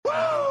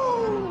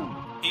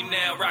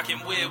now rocking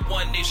with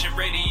One Nation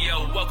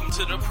Radio. Welcome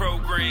to the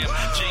program.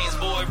 James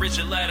Boy,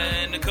 Richard Latta,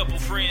 and a couple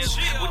friends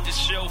with the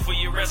show for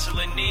your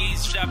wrestling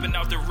needs. Shopping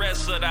out the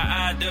rest of the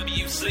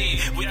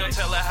IWC. We gon'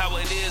 tell her how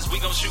it is. We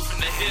gon' shoot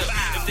from the hip.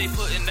 If they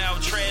putting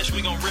out trash,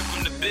 we gon' rip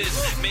from the biz.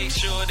 Make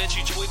sure that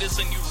you tweet us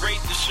and you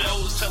rate the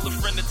shows. Tell a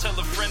friend to tell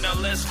a friend. Now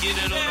let's get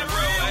it on the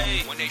road.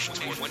 Hey. One Nation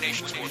Sports. One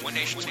Nation Sports. One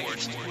Nation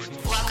Sports.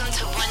 Welcome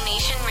to One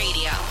Nation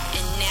Radio.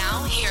 And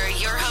now, here are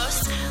your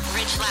hosts,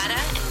 Rich Latta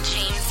and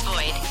James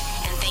Boyd.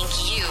 And thank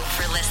you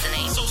for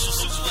listening.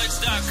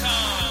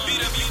 SocialSuplex.com.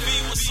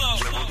 BWB, what's up?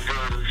 What's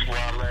good? It's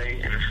Wale,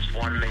 and this is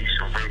One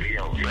Nation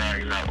Radio. You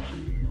already know.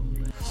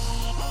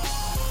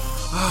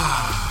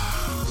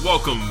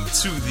 Welcome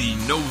to the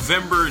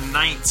November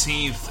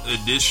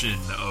 19th edition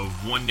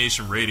of One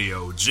Nation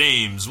Radio.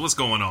 James, what's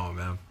going on,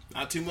 man?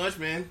 Not too much,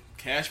 man.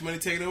 Cash Money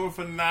taking over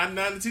for the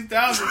 99 to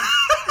 2000.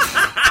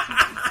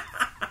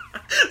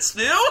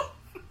 Still?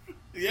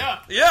 Yeah.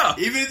 Yeah.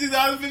 Even in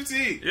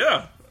 2015.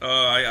 Yeah.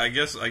 I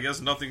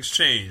guess nothing's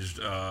changed.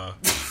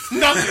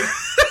 Nothing.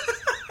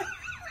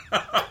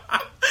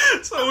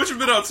 So what you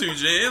been up to,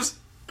 James?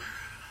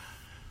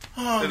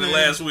 Oh, In the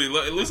last week,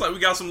 it looks like we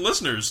got some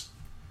listeners.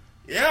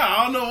 Yeah,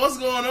 I don't know what's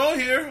going on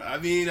here. I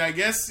mean, I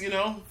guess,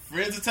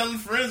 friends are telling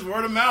friends,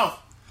 word of mouth.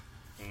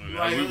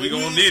 Like, we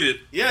gonna need it.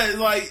 Yeah, it's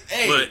like,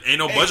 hey. But ain't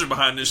no budget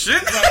behind this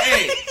shit. It's like,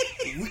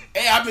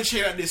 hey, I've been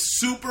checking out this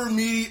super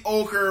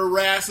mediocre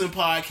wrestling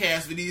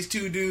podcast with these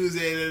two dudes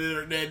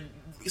that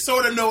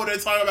sort of know what they're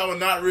talking about, but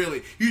not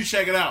really. You should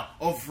check it out.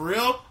 Oh, for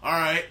real? All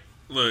right.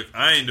 Look,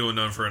 I ain't doing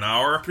nothing for an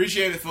hour.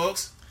 Appreciate it,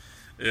 folks.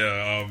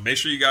 Yeah, make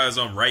sure you guys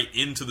write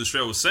into the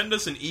show. Send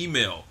us an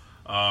email,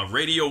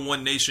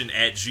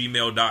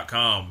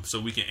 radioonenation@gmail.com, so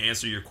we can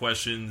answer your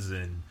questions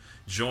and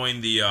join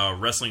the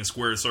Wrestling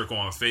Squared Circle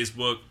on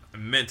Facebook. I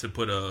meant to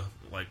put a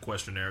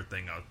questionnaire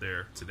thing out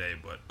there today,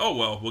 but oh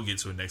well, we'll get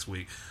to it next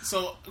week.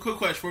 So, quick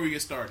question before we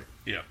get started.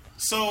 Yeah.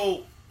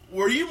 So,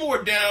 were you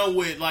more down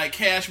with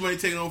Cash Money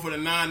taking over for the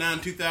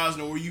 99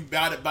 2000, or were you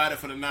about it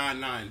for the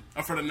 99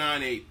 or for the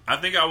 98? I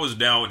think I was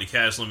down with the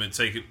Cash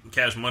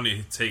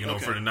Money taking over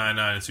for the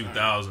 99 and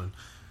 2000.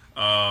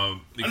 I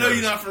know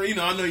you're not I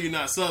know you're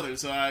not Southern,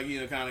 so I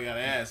kind of got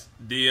to ask.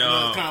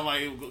 It's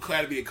kind of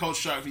glad to be a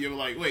culture shock for you.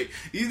 Like, wait,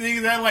 these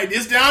niggas act like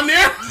this down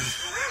there?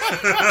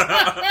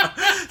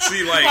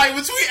 See,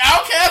 between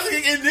Outkast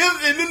and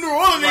New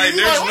Orleans, what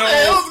the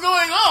hell is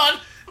going on?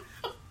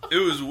 It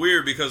was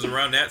weird because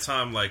around that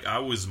time, I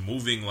was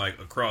moving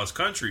across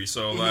country,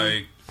 so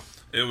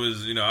it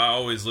was, I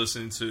always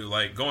listened to,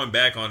 going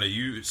back on it.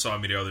 You saw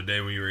me the other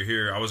day when you were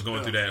here. I was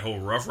going through that whole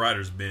Rough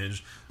Riders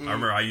binge. I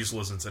remember I used to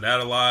listen to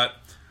that a lot.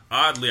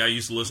 Oddly, I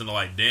used to listen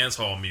to dance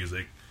hall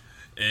music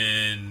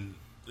and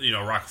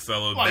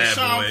Rockefeller, Bad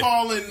Sean Boy.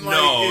 Paul and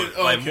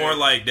more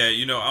like that.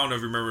 I don't know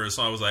if you remember the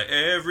song. It was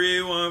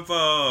everyone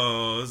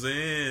falls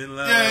in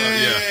love.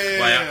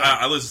 Yeah.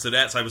 I listened to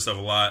that type of stuff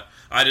a lot.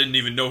 I didn't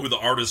even know who the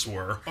artists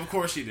were. Of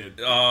course you did.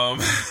 Then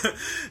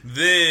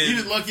you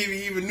was lucky if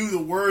you even knew the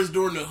words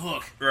during the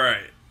hook.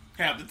 Right.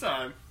 Half the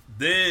time.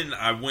 Then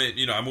I went.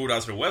 I moved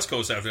out to the West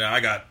Coast after that. I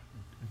got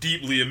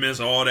deeply immense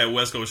of all that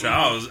West Coast shit.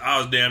 Mm-hmm. I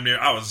was damn near.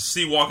 I was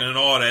sea walking and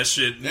all that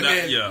shit.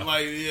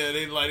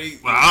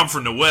 I'm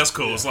from the West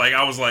Coast. Yeah.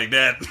 I was like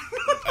that.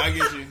 I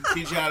get you.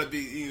 Teach you how to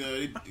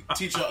be.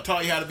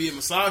 Taught you how to be a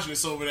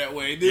misogynist over that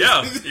way.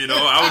 Yeah.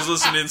 I was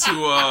listening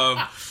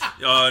to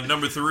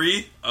number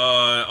 3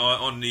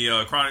 on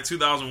the Chronic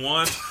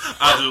 2001.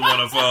 I just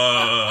want to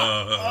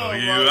fuck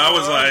you. I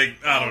was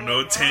I don't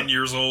know, 10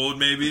 years old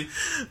maybe,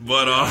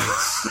 but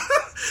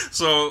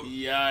so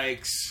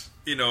yikes.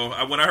 When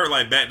I heard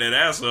Back That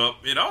Ass Up,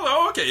 I was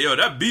like, okay,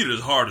 that beat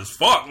is hard as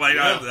fuck.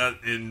 I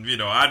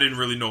didn't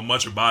really know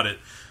much about it.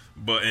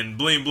 But and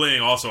Bling Bling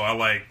also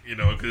I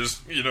because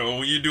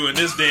when you're doing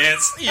this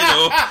dance,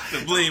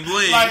 the bling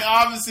bling.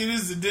 Obviously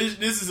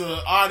this is an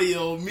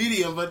audio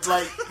medium, but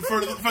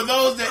for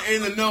those that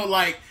in the know,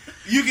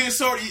 you can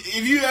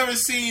if you ever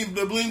seen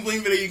the Bling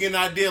Bling video, you get an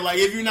idea.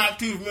 If you're not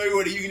too familiar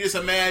with it, you can just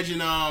imagine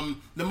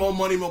the More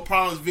Money More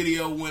Problems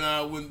video when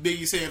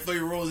Biggie said "throw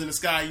your rose in the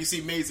sky," you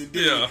see Mace and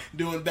Diddy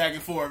doing back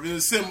and forth. It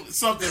was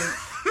something.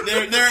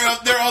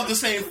 They're of the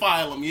same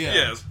phylum. Yeah.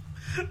 Yes.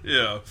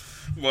 Yeah.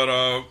 But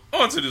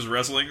on to this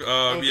wrestling.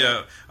 Okay.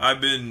 Yeah, I've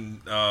been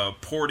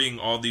porting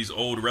all these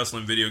old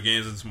wrestling video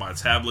games into my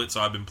tablet, so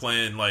I've been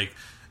playing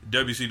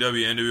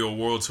WCW NWO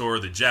World Tour,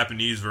 the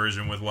Japanese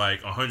version with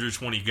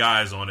 120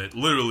 guys on it.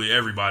 Literally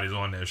everybody's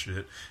on that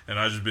shit. And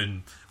I've just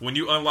been, when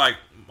you unlock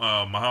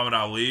Muhammad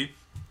Ali,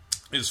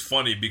 it's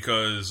funny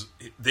because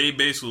they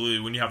basically,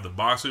 when you have the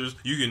boxers,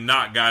 you can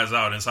knock guys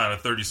out inside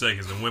of 30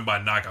 seconds and win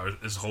by knockout.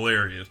 It's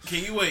hilarious.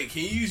 Can you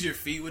use your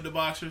feet with the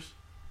boxers?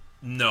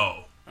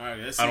 No. All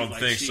right, I don't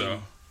think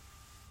so.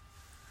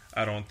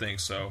 I don't think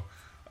so.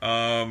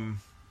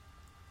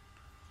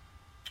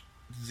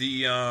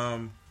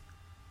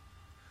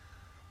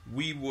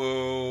 We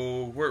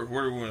will. Where do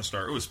we want to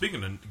start?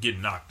 Speaking of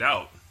getting knocked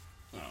out.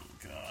 Oh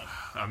God.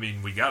 I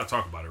mean, we got to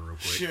talk about it real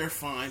quick. Sure,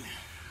 fine.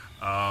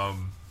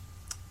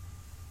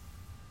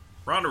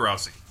 Ronda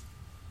Rousey.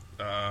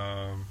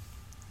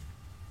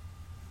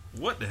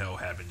 What the hell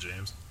happened,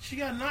 James? She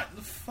got knocked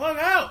the fuck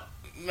out.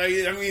 Like,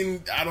 I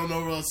mean, I don't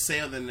know what else to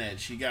say other than that.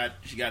 She got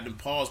them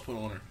paws put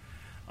on her.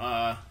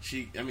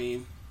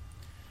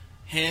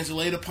 Hands were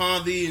laid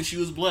upon thee, and she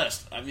was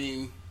blessed. I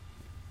mean,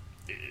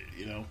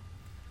 you know,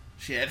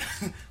 she had.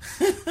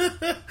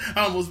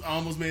 I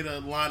almost made a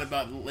line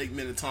about Lake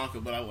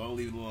Minnetonka, but I'll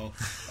leave it alone.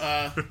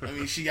 I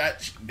mean, she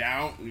got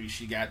down,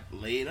 she got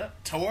laid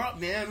up, tore up,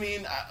 man. I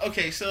mean,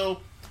 okay, so.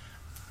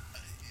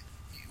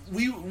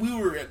 We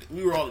were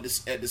all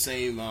at the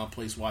same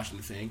place watching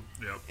the thing,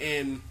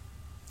 and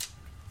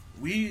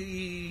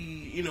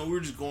we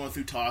were just going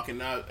through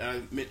talking.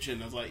 I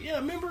mentioned, I was like, yeah,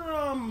 remember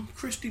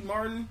Christy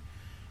Martin?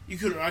 I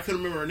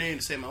couldn't remember her name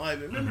to save my life.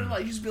 But remember,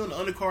 like, used to be on the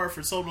undercard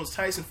for some of those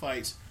Tyson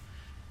fights,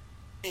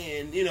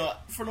 and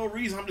for no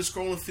reason, I'm just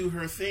scrolling through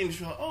her thing. She's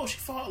like, oh, she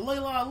fought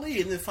Layla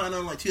Ali, and then find out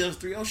in like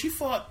 2003, oh, she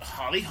fought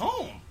Holly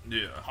Holm.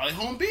 Yeah, Holly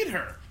Holm beat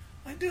her.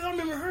 Like, dude, I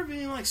remember her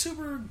being like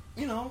super,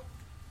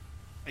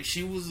 like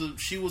she was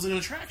an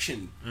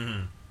attraction.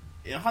 Mm-hmm.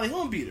 And Holly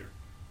Holm beat her.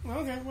 Well,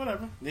 okay,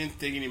 whatever. Then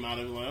thinking him out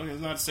of it, like, okay,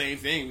 it's not the same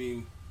thing. I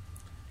mean,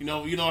 you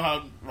know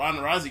how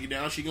Ronda Rousey get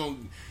down. She gonna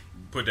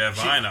put that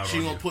vine out.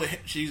 She's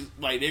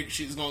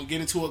gonna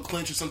get into a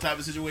clinch or some type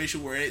of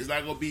situation where it's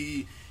not gonna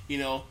be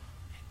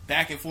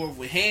back and forth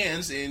with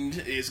hands, and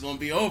it's gonna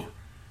be over.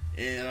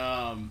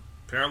 And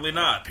apparently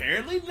not.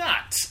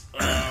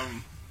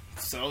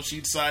 So she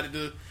decided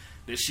that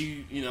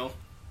she the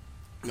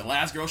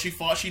last girl she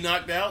fought, she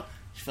knocked out.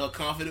 She felt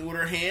confident with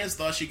her hands,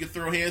 thought she could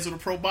throw hands with a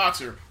pro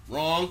boxer.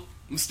 Wrong.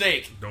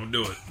 Mistake. Don't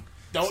do it.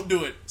 Don't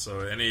do it. So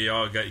any of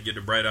y'all get the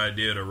bright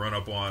idea to run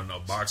up on a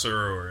boxer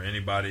or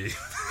anybody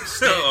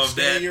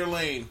stay in your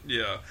lane.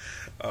 Yeah.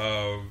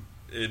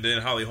 And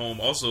then Holly Holm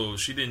also,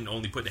 she didn't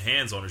only put the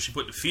hands on her, she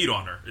put the feet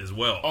on her as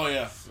well. Oh,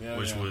 yeah.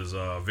 Which was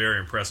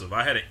very impressive.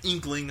 I had an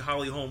inkling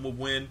Holly Holm would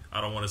win.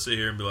 I don't want to sit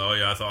here and be like, oh,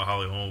 yeah, I thought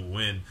Holly Holm would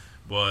win.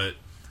 But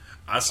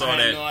I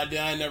had no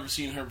idea. I never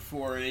seen her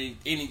before in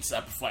any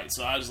type of fight.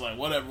 So I was like,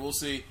 whatever, we'll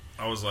see.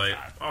 I was like,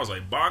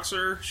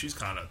 boxer, she's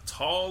kind of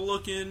tall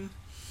looking.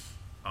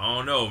 I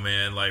don't know,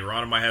 man. Like,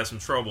 Ronda might have some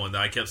trouble. And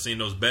I kept seeing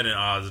those betting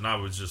odds, and I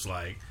was just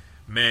like,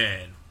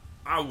 man,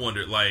 I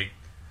wondered, like,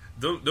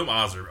 them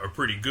odds are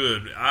pretty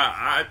good.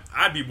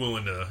 I'd be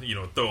willing to,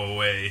 throw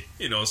away,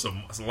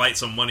 light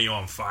some money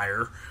on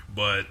fire.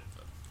 But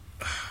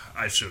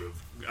I should have.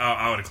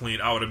 I would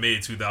have made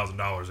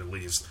 $2,000 at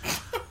least.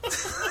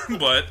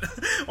 But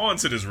on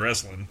to this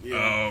wrestling.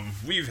 Yeah.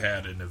 We've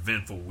had an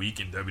eventful week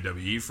in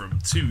WWE, from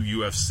 2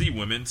 UFC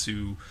women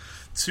to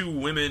 2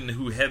 women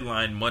who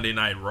headlined Monday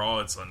Night Raw.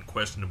 It's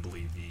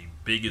unquestionably the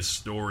biggest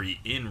story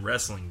in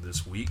wrestling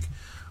this week.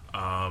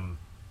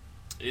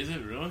 Is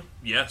it really?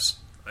 Yes.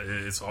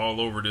 It's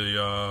all over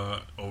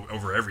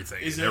over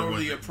everything. Is it over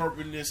the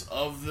appropriateness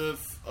of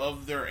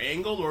their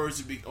angle, or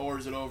is it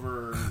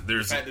over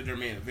the fact that they're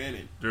main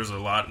evented? There's a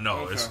lot.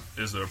 No, okay.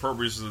 It's the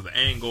appropriateness of the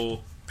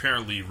angle.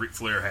 Apparently, Ric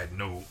Flair had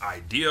no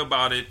idea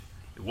about it.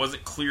 It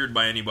wasn't cleared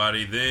by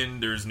anybody.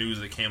 Then there's news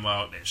that came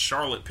out that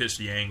Charlotte pitched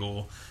the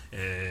angle,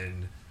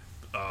 and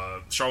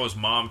Charlotte's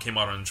mom came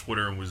out on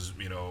Twitter and was,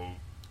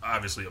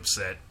 obviously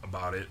upset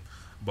about it.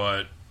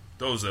 But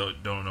those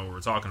that don't know what we're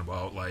talking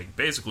about, like,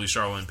 basically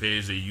Charlotte and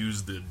Paige, they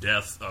used the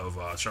death of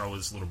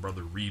Charlotte's little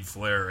brother Reed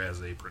Flair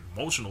as a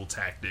promotional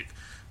tactic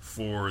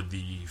for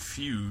the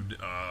feud.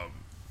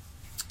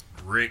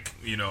 Rick,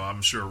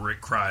 I'm sure Rick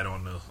cried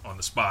on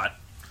the spot.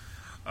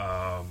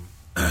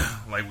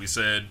 Like we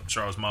said,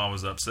 Charlotte's mom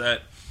was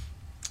upset.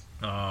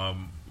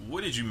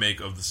 What did you make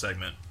of the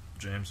segment,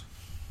 James?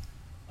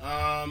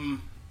 Had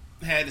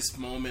its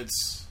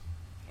moments.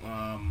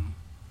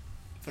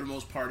 For the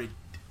most part,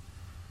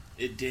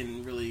 it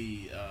didn't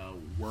really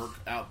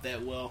work out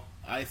that well.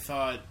 I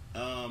thought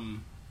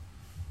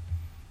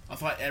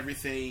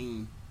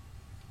everything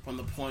from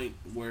the point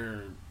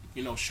where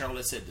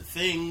Charlotte said the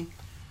thing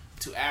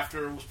to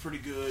after was pretty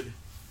good.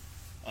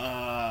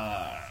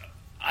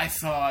 I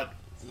thought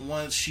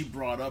once she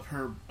brought up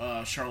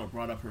Charlotte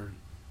brought up her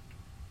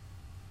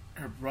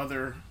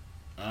brother,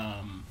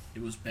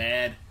 it was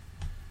bad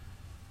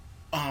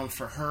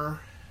for her.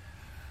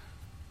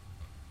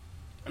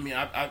 I mean,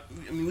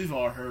 we've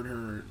all heard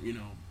her,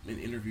 in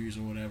interviews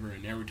or whatever,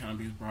 and every time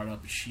he was brought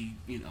up, she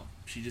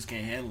just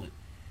can't handle it.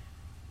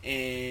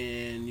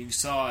 And you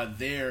saw it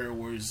there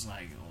where it's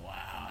like,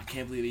 wow, I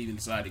can't believe they even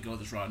decided to go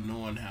this route,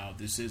 knowing how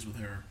this is with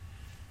her,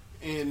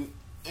 and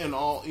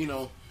all,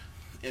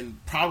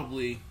 and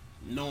probably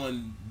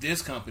knowing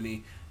this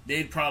company,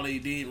 they probably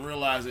didn't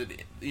realize that,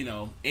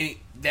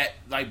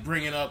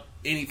 bringing up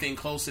anything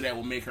close to that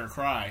will make her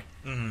cry.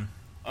 Mm-hmm.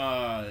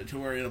 To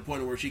where in a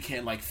point where she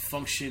can't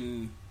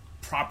function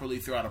properly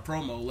throughout a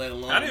promo, let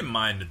alone I didn't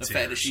mind the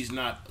fact that she's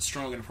not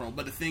strong in a promo.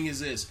 But the thing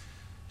is this: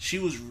 she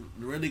was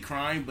really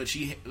crying, but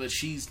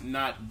she's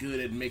not good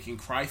at making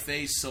cry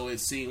face, so it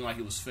seemed like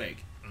it was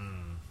fake.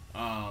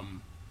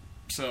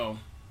 So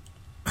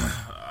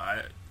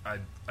I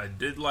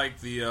did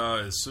like the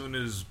as soon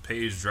as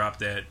Paige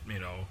dropped that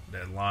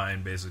that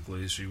line,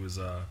 basically she was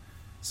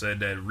said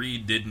that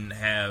Reed didn't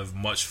have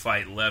much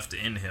fight left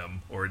in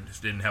him, or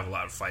didn't have a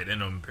lot of fight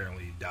in him.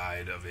 Apparently, he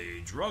died of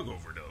a drug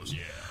overdose.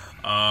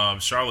 Yeah.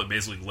 Charlotte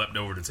basically leapt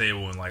over the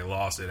table and like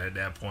lost it at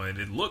that point.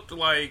 It looked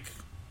like,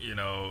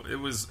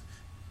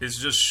 it's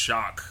just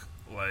shock.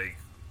 Like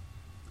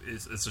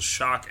it's a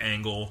shock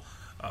angle.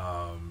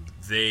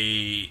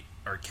 They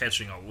are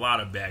catching a lot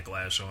of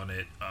backlash on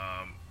it.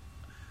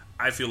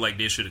 I feel like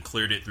they should have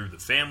cleared it through the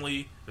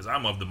family, because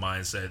I'm of the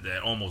mindset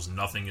that almost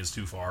nothing is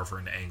too far for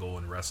an angle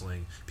in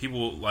wrestling.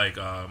 People like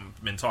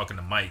been talking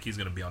to Mike. He's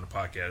going to be on the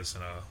podcast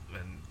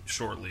and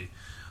shortly,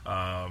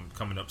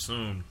 coming up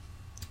soon.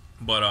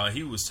 But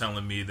he was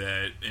telling me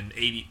that in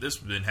this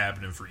has been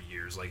happening for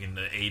years, like in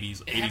the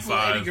 80s,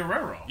 85. Eddie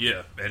Guerrero.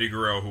 Yeah, Eddie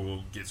Guerrero, who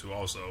we'll get to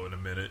also in a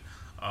minute.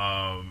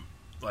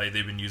 Like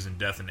they've been using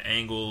death and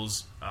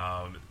angles.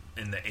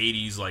 In the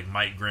 80s, like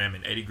Mike Graham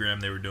and Eddie Graham,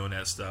 they were doing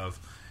that stuff.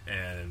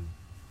 And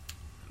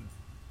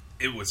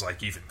it was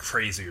like even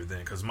crazier then,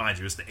 because mind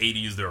you, it's the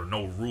 80s. There are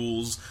no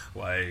rules.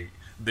 Like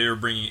they're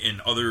bringing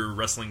in other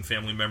wrestling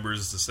family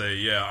members to say,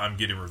 yeah, I'm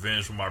getting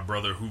revenge for my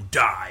brother who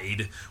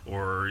died,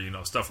 or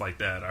stuff like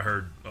that. I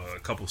heard a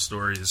couple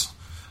stories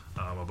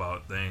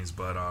about things,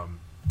 but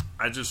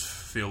I just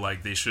feel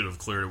like they should have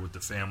cleared it with the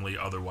family.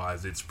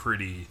 Otherwise, it's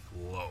pretty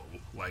low.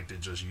 Like to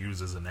just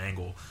use as an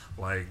angle.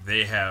 Like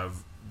they have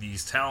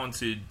these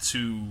talented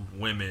two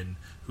women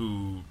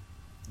who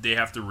they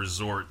have to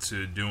resort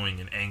to doing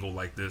an angle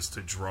like this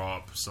to draw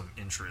up some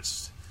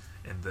interest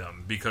in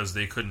them, because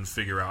they couldn't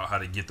figure out how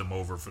to get them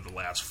over for the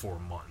last 4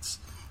 months.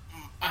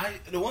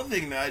 The one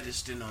thing that I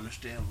just didn't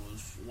understand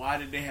was, why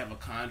did they have a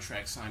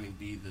contract signing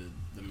be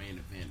the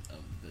main event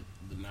of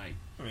the night?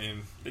 I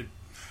mean,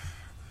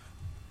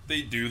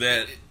 they do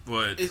that,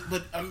 but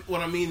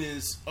what I mean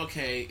is,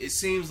 okay, it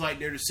seems like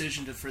their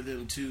decision for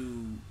them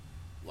to,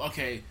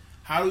 okay,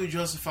 how do we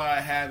justify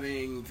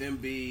having them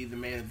be the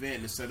main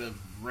event instead of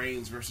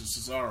Reigns versus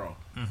Cesaro?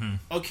 Mm-hmm.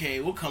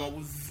 Okay, we'll come up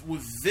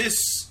with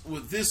this.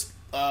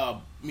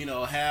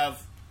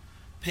 Have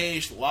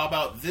Paige lob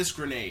out this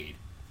grenade.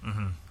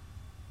 Mm-hmm.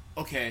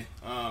 Okay,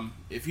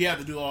 if you have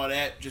to do all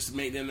that just to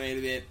make them the main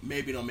event,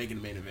 maybe don't make it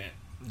the main event.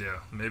 Yeah,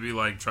 maybe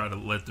like try to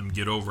let them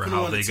get over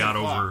how they got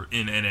over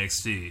in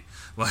NXT.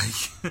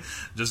 Like,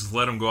 just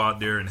let them go out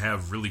there and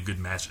have really good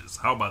matches.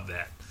 How about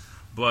that?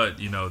 But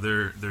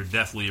they're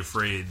deathly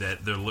afraid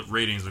that their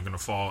ratings are going to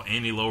fall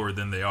any lower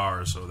than they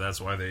are, so that's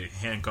why they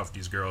handcuff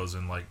these girls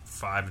in like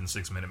 5 and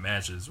 6 minute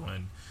matches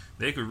when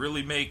they could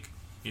really make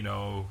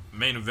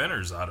main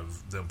eventers out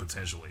of them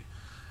potentially,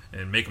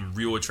 and make them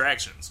real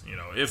attractions.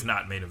 If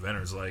not main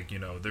eventers, like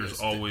there's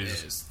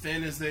always, as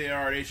thin as they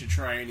are, they should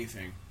try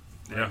anything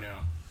right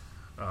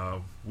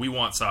now. We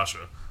want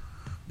Sasha,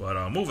 but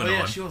moving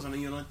on. She was on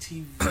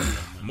TV.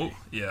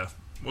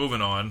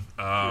 Moving on.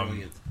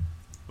 Brilliant.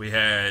 We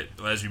had,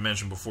 as you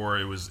mentioned before,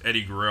 it was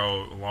Eddie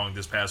Guerrero along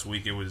this past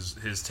week. It was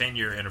his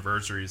 10-year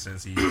anniversary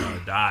since he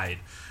died.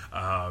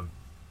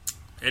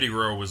 Eddie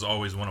Guerrero was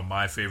always one of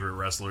my favorite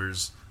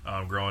wrestlers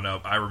growing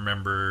up. I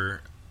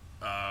remember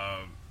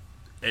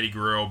Eddie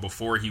Guerrero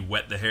before he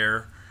wet the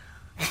hair,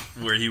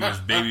 where he was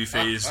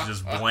babyface,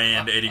 just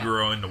bland Eddie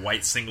Guerrero in the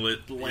white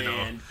singlet.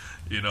 Bland.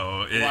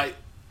 Like,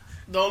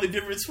 the only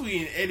difference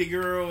between Eddie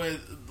Guerrero and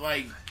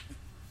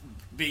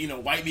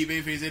white meat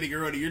babyface Eddie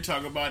Guerrero that you're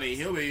talking about, and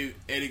hillbilly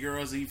Eddie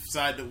Guerrero, he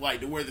decided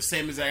to wear the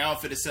same exact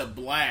outfit except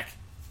black.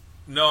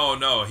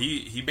 No,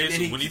 he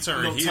basically, when he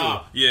turned heel,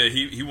 top.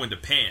 he went to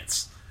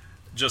pants.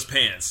 Just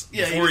pants.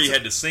 Yeah, before he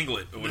had the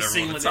singlet or whatever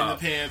singlet on the top. and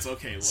the pants,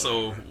 okay. Whatever.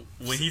 So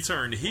when he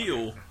turned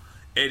heel,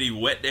 Eddie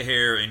wet the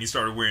hair and he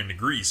started wearing the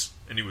grease,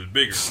 and he was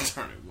bigger.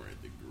 Started wearing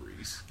the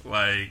grease.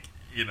 Like,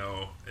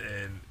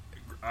 and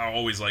I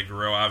always like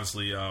Guerrero.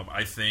 Obviously,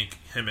 I think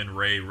him and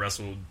Ray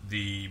wrestled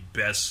the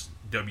best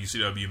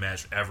WCW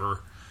match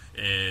ever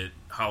at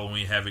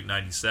Halloween Havoc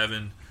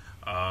 97.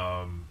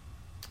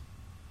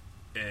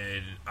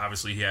 And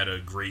obviously he had a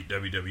great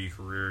WWE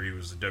career. He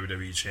was the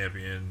WWE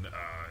champion,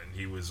 and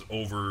he was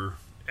over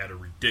at a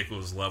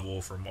ridiculous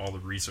level from all the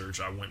research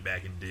I went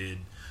back and did.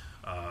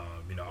 I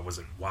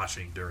wasn't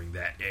watching during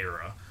that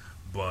era.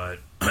 But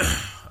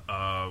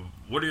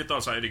what are your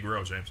thoughts on Eddie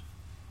Guerrero, James?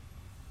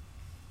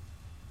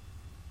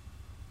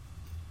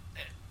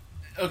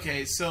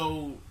 Okay,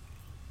 so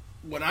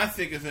when I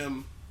think of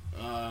him,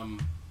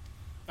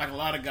 like a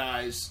lot of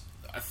guys,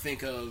 I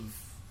think of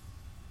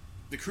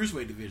the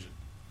Cruiserweight division.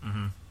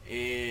 Mm-hmm.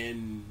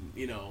 And,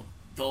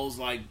 those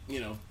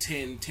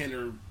 10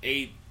 or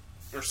 8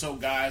 or so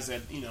guys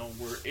that,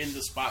 were in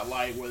the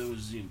spotlight, whether it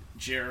was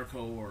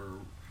Jericho or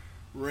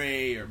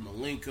Ray or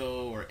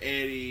Malenko or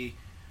Eddie.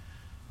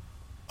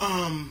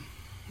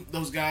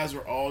 Those guys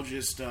were all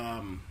just,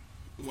 it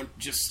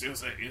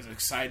was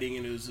exciting,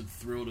 and it was a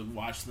thrill to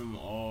watch them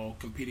all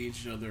compete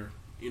against each other,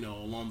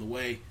 along the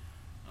way.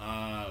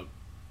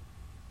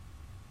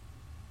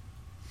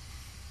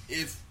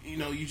 If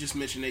you just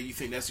mentioned that you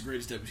think that's the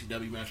greatest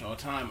WCW match of all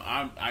time,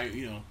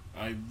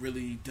 I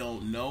really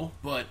don't know,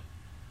 but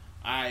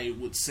I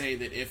would say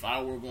that if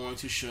I were going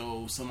to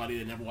show somebody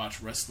that never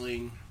watched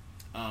wrestling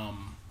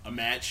a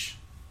match,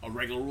 a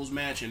regular rules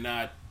match and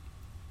not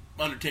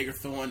Undertaker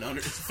throwing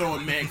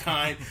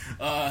Mankind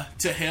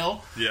to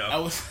hell.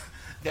 Yeah.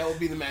 That would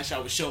be the match I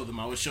would show them.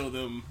 I would show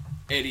them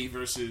Eddie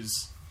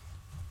versus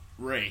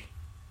Ray.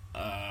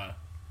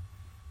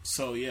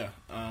 So yeah,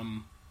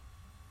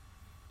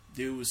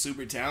 dude was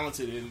super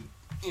talented and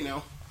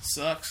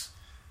sucks.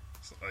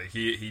 Like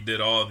he did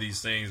all of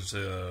these things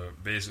to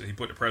basically, he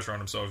put the pressure on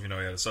himself. He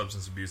had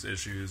substance abuse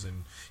issues,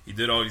 and he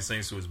did all these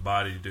things to his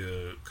body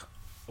to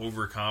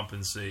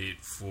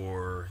overcompensate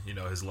for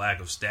his lack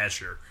of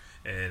stature,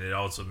 and it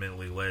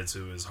ultimately led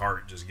to his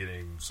heart just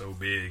getting so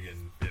big,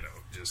 and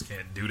just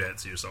can't do that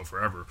to yourself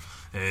forever.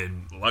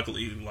 And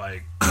luckily,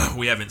 like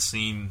we haven't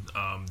seen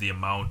the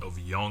amount of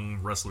young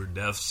wrestler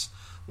deaths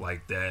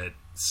like that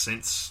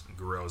since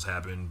Guerrero's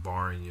happened,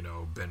 barring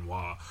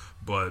Benoit,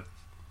 but.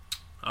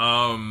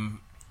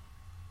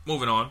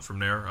 Moving on from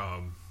there,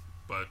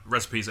 but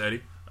rest in peace,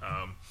 Eddie.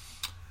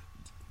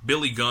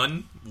 Billy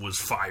Gunn was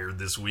fired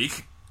this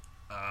week.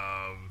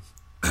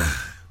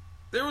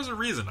 There was a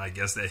reason, I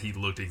guess, that he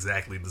looked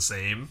exactly the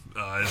same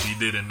as he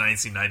did in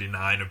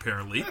 1999.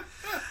 Apparently,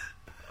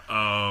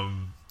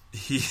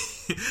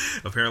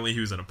 he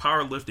was in a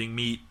powerlifting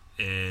meet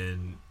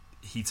and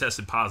he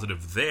tested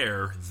positive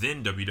there.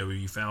 Then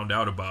WWE found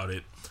out about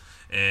it.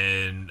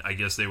 And I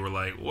guess they were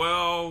like,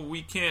 well,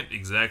 we can't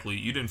exactly,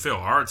 you didn't fail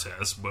our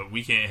test, but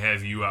we can't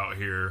have you out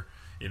here,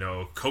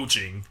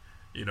 coaching,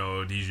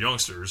 these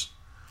youngsters.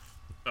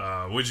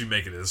 What'd you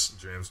make of this,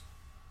 James?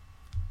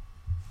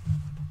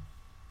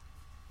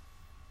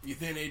 You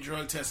think they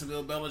drug tested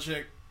Bill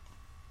Belichick?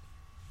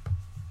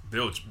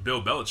 Bill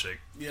Belichick?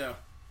 Yeah.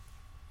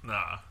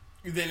 Nah.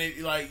 Do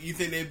you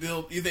think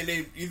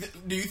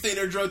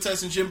they're drug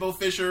testing Jimbo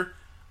Fisher?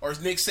 Or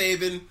Nick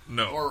Saban?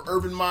 No. Or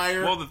Urban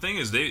Meyer? Well, the thing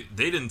is, they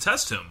didn't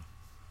test him.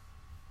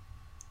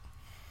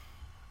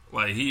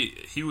 Like,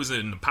 he was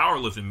in the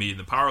powerlifting meet,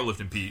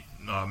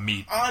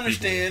 meet. I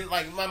understand.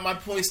 People. Like, my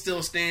point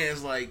still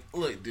stands. Like,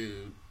 look,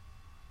 dude.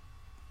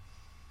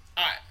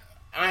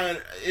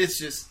 It's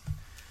just...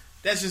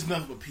 That's just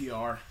nothing but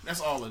PR. That's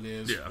all it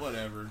is. Yeah.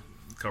 Whatever.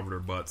 Covered their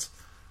butts.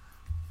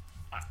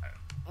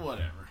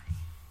 Whatever.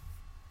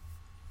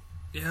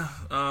 Yeah,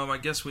 I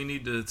guess we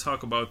need to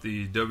talk about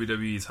the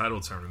WWE title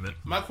tournament.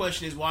 My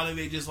question is, why didn't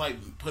they just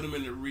put him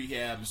into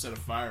rehab instead of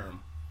fire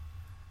him,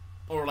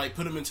 or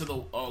put him into the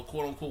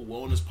quote unquote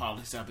wellness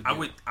policy type of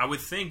thing? I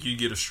would think you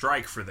get a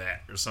strike for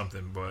that or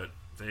something, but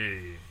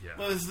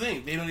Well, that's the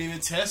thing. They don't even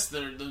test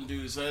them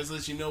dudes. So that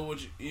lets you know what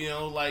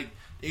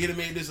they could have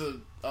made this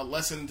a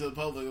lesson to the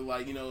public.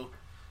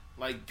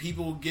 Like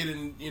people get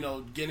in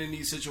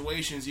these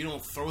situations, you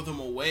don't throw them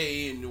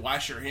away and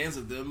wash your hands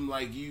of them.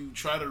 Like you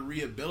try to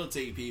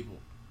rehabilitate people.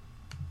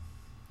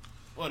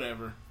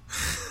 Whatever.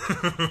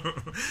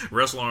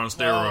 Wrestler on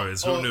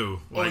steroids. Who knew?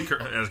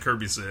 As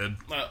Kirby said.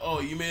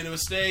 You made a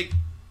mistake?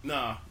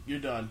 Nah, you're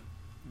done.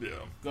 Yeah.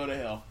 Go to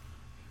hell.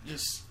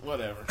 Just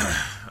whatever.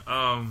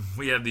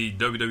 We had the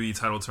WWE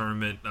title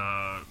tournament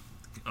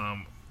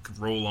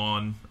roll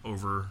on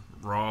over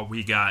Raw.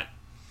 We got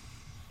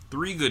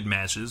 3 good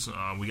matches.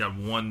 We got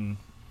 1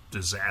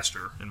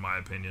 disaster, in my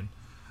opinion.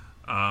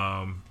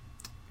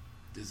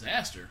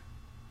 Disaster?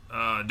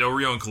 Del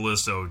Rio and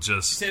Kalisto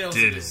just did it. You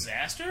said it was a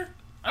disaster?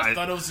 I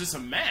thought it was just a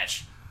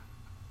match.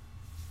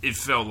 It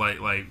felt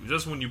like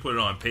just when you put it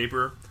on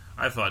paper,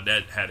 I thought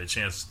that had a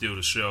chance to steal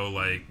the show.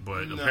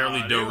 But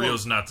apparently Del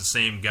Rio's not the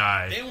same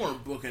guy. They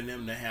weren't booking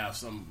them to have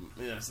some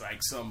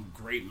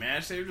great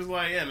match. They were just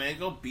like, yeah, man,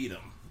 go beat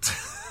him.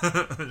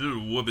 Just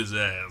whoop his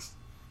ass.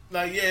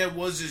 It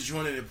was just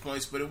jointed at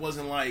points, but it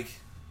wasn't like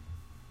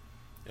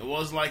it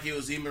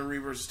was Eva Marie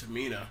versus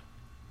Tamina.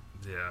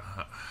 Yeah,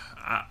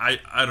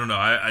 I don't know.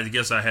 I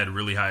guess I had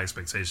really high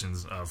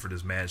expectations for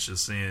this match.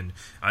 Just seeing,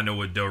 I know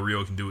what Del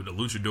Rio can do with the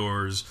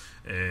Luchadors,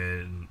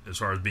 and as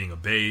far as being a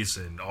base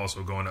and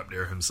also going up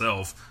there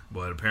himself.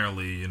 But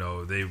apparently,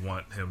 they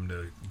want him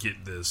to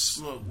get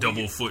this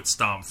double foot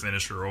stomp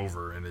finisher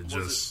over, and it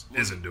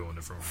isn't doing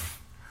it for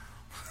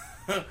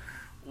him.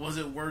 Was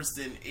it worse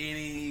than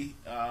any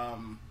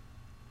Braun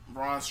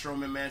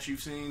Strowman match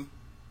you've seen?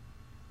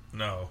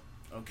 No.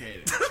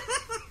 Okay.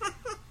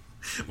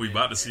 We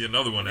about to see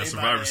another one at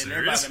Survivor Series.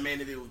 They're about to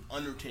main event with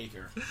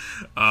Undertaker.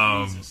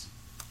 Jesus.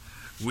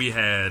 We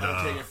had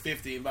Undertaker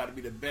 50 about to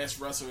be the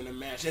best wrestler in the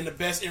match and the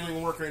best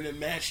in-ring worker in the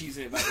match he's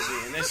about to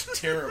be in. That's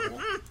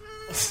terrible.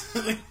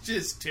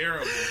 Just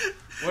terrible.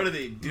 What are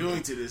they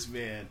doing to this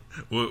man?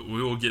 We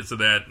will get to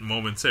that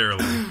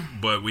momentarily.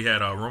 But we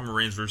had Roman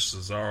Reigns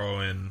versus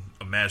Cesaro in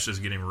a match that's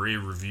getting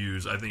rave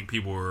reviews. I think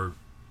people are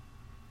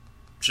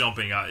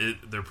jumping out.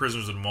 They're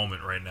prisoners of the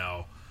moment right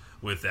now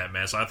with that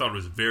match. So I thought it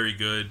was very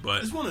good,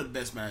 but it's one of the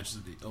best matches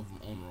on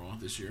Raw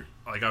this year.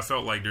 I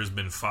felt like there's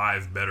been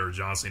 5 better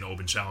John Cena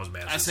Open Challenge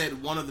matches. I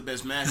said one of the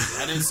best matches.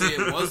 I didn't say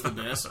it was the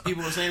best.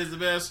 People were saying it's the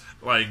best.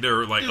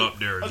 They're up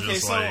there. Okay,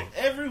 just so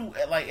every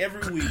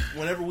week,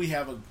 whenever we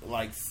have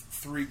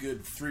 3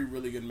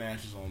 really good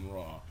matches on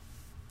Raw,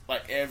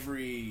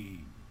 every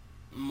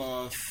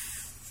month,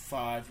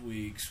 5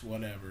 weeks,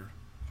 whatever.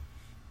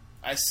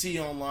 I see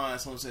online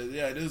someone says,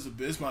 "Yeah,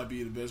 this might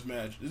be the best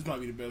match. This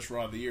might be the best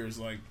Raw of the year." It's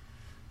like,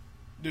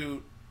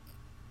 dude,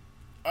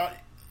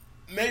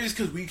 maybe it's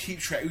because we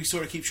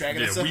sort of keep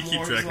tracking of stuff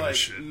more. Keep tracking like,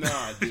 shit.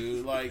 Nah,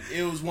 dude, like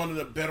it was one of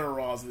the better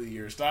Raws of the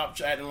year. Stop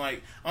chatting.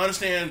 Like, I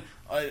understand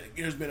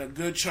there's been a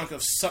good chunk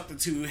of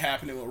suckitude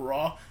happening with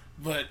Raw,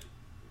 but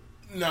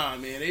nah,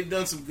 man, they've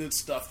done some good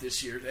stuff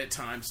this year at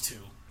times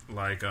too.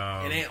 Like,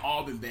 it ain't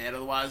all been bad.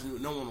 Otherwise,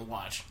 no one will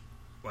watch.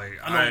 Like,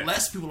 I know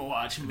less people are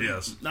watching, but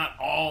yes. not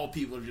all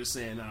people are just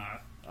saying,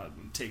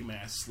 I'm taking my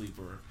ass to sleep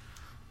or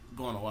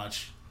going to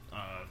watch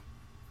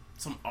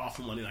some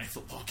awful Monday Night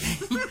Football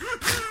game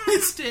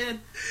instead.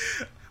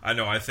 I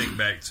know. I think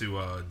back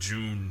to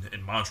June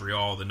in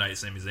Montreal, the night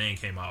Sami Zayn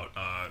came out,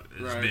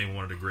 as being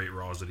one of the great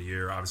Raws of the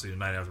year. Obviously, the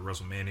night after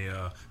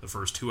WrestleMania, the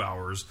first 2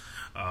 hours.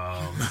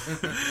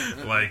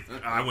 Like,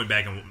 I went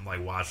back and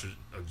like watched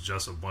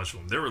just a bunch of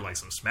them. There were like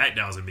some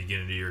SmackDowns in the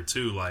beginning of the year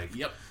too, like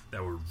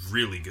that were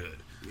really good.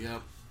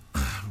 Yep.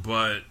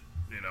 But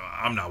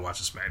I'm not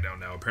watching SmackDown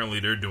now. Apparently,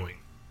 they're doing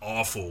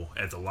awful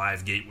at the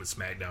live gate with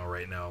SmackDown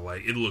right now.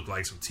 Like, it looked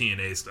like some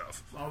TNA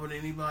stuff. Why would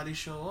anybody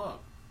show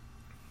up?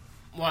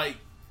 Like,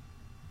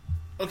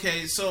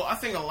 okay, so I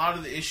think a lot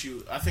of the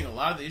issues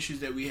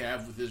that we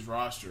have with this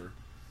roster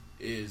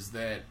is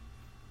that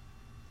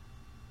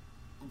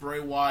Bray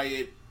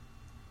Wyatt,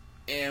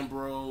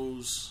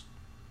 Ambrose,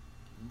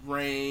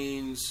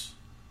 Reigns,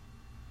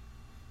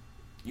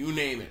 you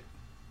name it.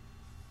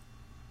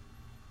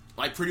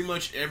 Like, pretty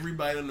much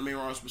everybody on the main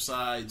roster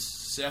besides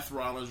Seth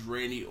Rollins,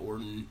 Randy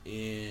Orton,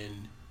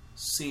 and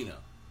Cena.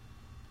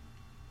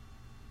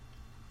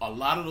 A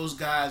lot of those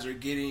guys are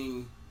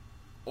getting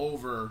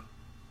over,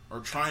 or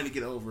trying to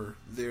get over,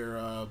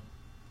 their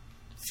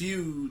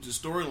feuds and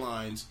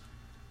storylines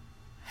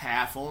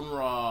half on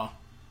Raw,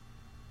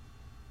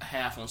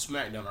 half on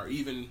SmackDown, or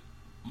even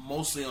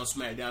mostly on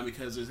SmackDown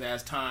because it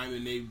has time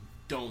and they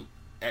don't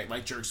act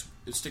like jerks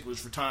and sticklers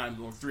for time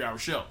on a 3-hour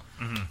show.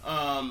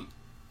 Mm-hmm.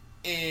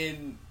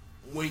 And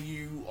when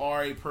you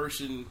are a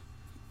person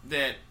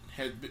that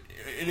has been,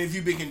 and if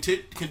you've been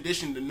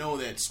conditioned to know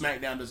that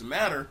SmackDown doesn't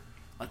matter,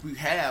 like we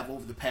have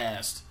over the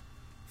past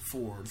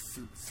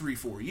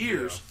 3-4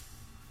 years,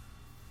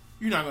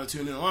 you're not going to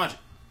tune in and watch it.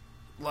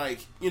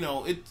 Like,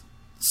 it.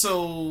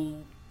 So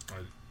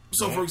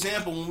for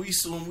example, when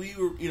we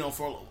were,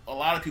 for a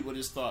lot of people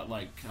just thought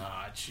like,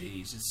 God,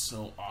 jeez, it's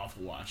so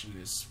awful watching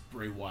this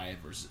Bray Wyatt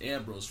versus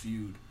Ambrose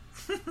feud.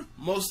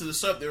 Most of the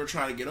stuff they were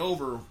trying to get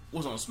over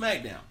was on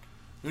SmackDown.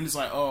 And it's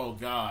like, oh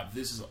God,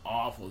 this is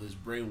awful. This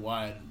Bray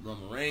Wyatt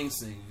Roman Reigns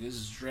thing, this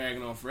is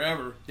dragging on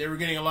forever. They were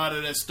getting a lot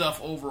of that stuff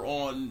over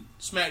on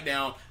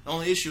SmackDown. The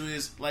only issue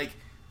is, like,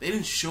 they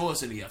didn't show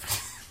us any of it.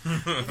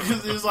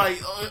 Because it's like,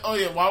 oh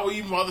yeah, why would you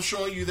even bother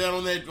showing you that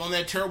on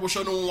that terrible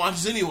show no one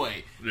watches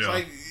anyway? Yeah. It's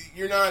like,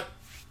 you're not,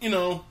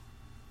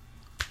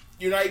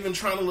 you're not even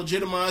trying to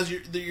legitimize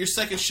your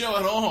second show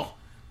at all.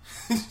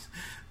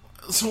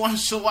 So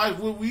why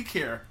would we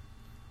care?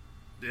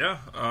 Yeah,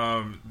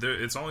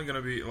 it's only going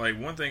to be like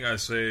one thing I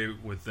say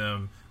with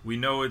them. We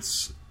know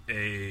it's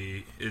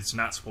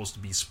not supposed to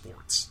be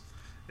sports.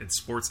 It's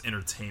sports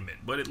entertainment,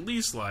 but at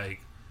least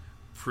like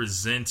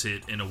present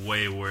it in a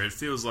way where it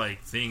feels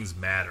like things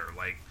matter,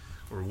 like,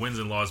 or wins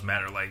and losses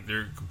matter. Like,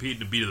 they're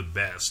competing to be the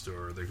best,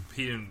 or they're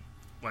competing.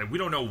 Like, we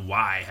don't know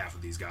why half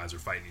of these guys are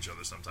fighting each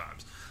other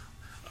sometimes.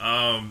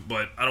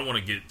 But I don't want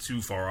to get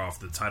too far off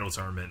the title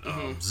tournament.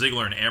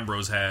 Ziggler and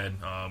Ambrose had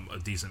a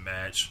decent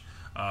match.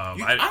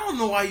 I don't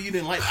know why you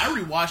didn't like. I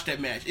rewatched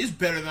that match. It's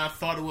better than I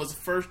thought it was the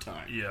first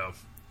time. Yeah,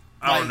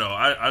 I don't know.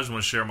 I just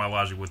want to share my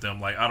logic with them.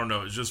 Like, I don't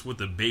know. It's just with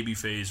the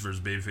babyface versus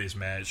babyface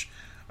match.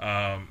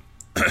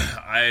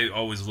 I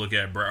always look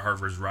at Bret Hart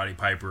versus Roddy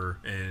Piper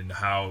and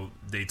how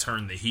they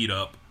turn the heat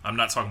up. I'm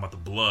not talking about the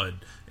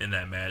blood in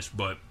that match,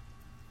 but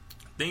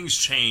things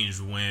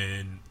changed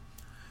when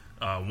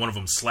one of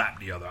them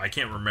slapped the other. I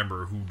can't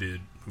remember who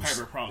did.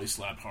 Piper probably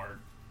slapped hard.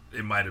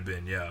 It might have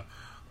been, yeah.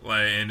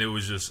 Like, and it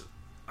was just,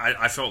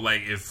 I felt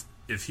like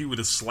if he would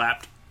have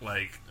slapped,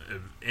 like,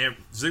 if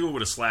Ziggler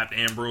would have slapped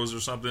Ambrose or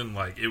something,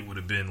 like, it would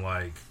have been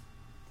like,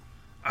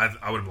 I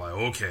would have been like,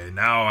 okay,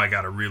 now I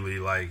gotta really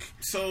like.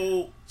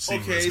 So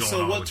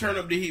what turned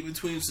up the heat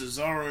between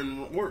Cesaro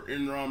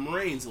and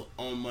Reigns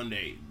on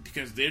Monday?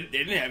 Because they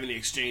didn't have any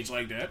exchange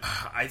like that.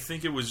 I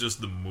think it was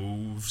just the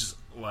moves,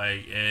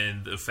 like,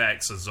 and the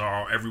fact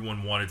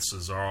everyone wanted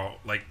Cesaro.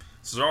 Like,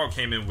 Cesaro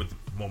came in with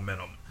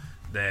momentum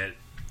that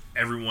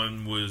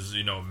everyone was,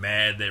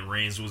 mad that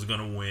Reigns was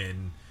gonna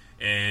win,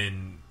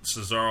 and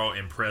Cesaro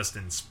impressed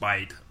in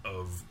spite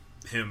of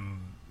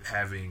him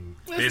having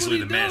basically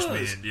the match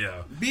being,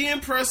 be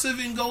impressive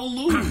and go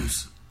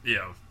lose.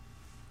 Yeah,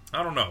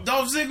 I don't know.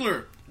 Dolph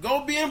Ziggler,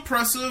 go be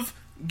impressive,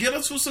 get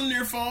us with some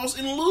near falls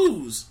and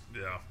lose.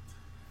 Yeah,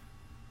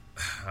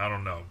 I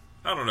don't know.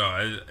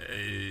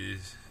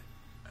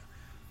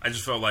 I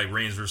just felt like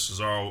Reigns versus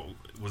Cesaro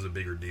was a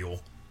bigger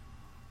deal.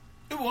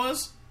 It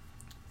was.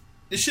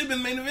 It should have been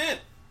the main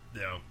event.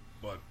 Yeah,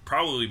 but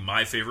probably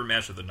my favorite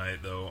match of the night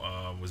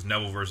though was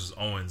Neville versus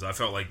Owens. I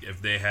felt like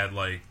if they had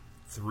like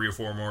 3 or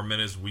 4 more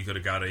minutes, we could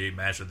have got a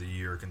match of the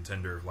year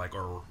contender, like,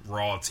 or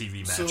Raw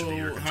TV match of the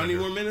year contender. How many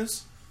more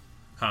minutes?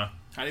 Huh?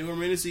 How many more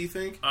minutes do you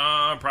think?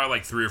 Probably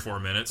like 3 or 4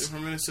 minutes. 3 or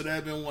 4 minutes. So that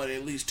had been,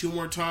 at least 2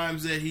 more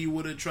times that he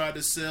would have tried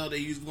to sell that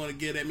he was going to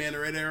get that man a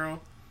red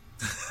arrow?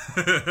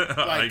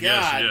 I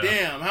guess, God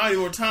damn, how many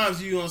more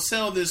times are you going to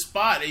sell this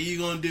spot that you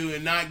going to do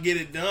and not get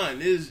it done?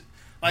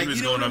 Like, he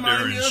was going up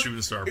there and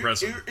shooting star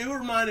pressing. It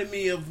reminded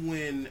me of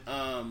when,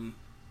 I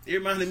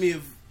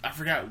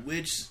forgot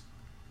which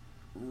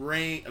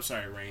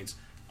Reigns,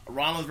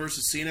 Rollins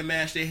versus Cena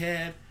match they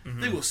had. I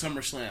think it was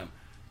SummerSlam,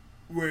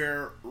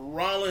 where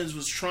Rollins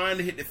was trying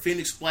to hit the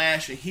Phoenix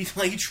Splash, and he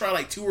tried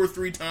like 2 or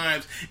 3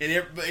 times, and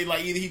everybody,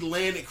 like, either he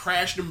landed,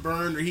 crashed and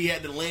burned, or he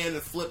had to land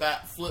and flip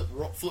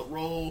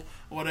roll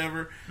or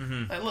whatever.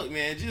 Like, look,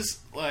 man, just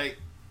like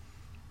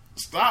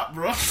stop,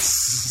 bro.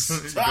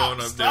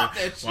 Stop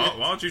that shit. Why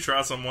don't you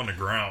try something on the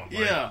ground?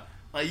 Yeah,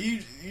 like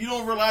you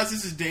don't realize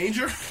this is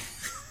danger.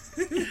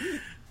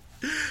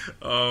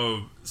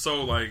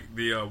 So like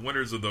the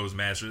winners of those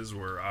matches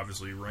were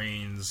obviously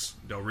Reigns,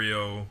 Del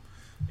Rio,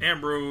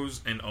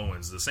 Ambrose, and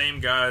Owens, the same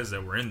guys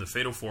that were in the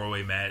Fatal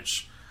 4-Way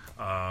match.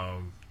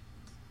 Why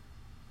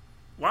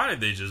did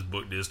they just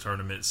book this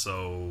tournament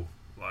so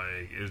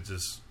like it's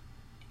just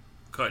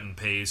cut and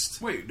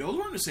paste? Wait, those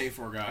weren't the same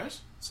 4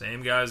 guys.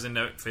 Same guys in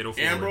that Fatal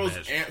 4-Way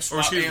match.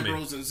 Swap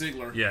Ambrose and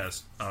Ziggler.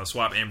 Yes,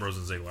 swap Ambrose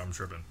and Ziggler. I'm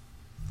tripping.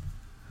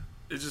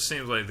 It just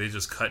seems like they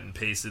just cut and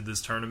pasted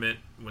this tournament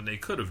when they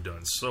could have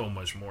done so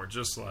much more.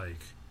 Just like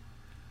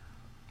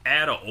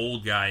add an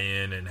old guy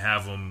in and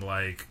have them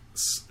like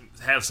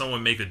have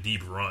someone make a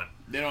deep run.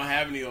 They don't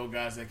have any old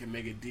guys that can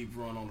make a deep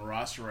run on the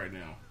roster right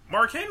now.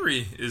 Mark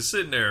Henry is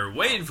sitting there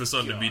waiting for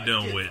something to be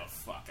done with. Get the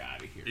fuck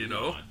out of here! You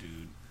know,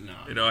 dude. No.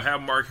 You know,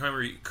 have Mark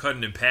Henry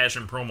cutting in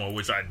passion promo,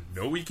 which I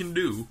know he can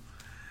do,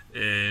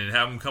 and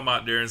have him come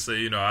out there and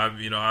say,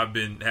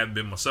 haven't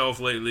been myself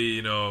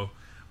lately,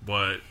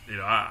 but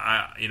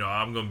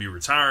I'm gonna be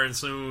retiring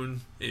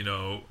soon.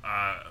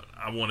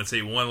 I want to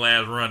take one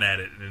last run at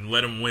it and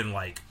let him win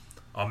like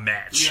a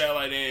match. Yeah,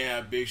 like they didn't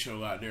have Big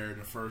Show out there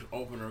the first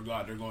opener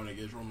got they're going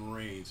against Roman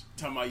Reigns.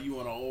 Talking about you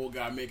want an old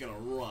guy making a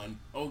run.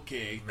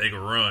 Okay. Make a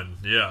run,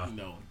 yeah.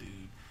 No, dude.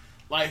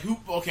 Like who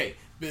okay,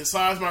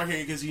 besides Mark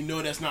Henry, because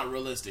that's not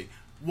realistic.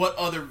 What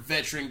other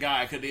veteran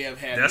guy could they have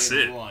had That's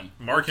made it. a run?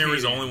 Mark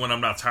Henry's the only one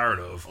I'm not tired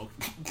of.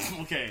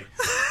 Okay.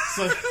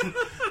 So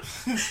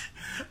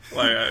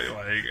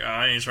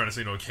I ain't trying to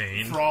see no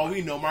Kane. For all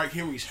we know, Mark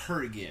Henry's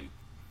hurt again.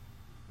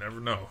 Never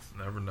know.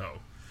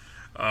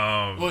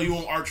 Well, you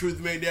want R-Truth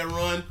to make that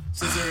run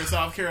since they're in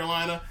South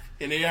Carolina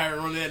and they had to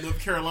run that North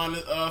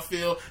Carolina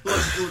field? Look,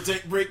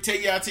 it will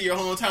take you out to your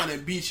hometown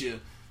and beat you.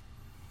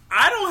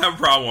 I don't have a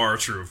problem with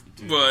R-Truth,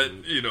 but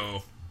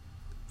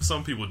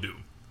some people do.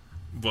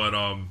 But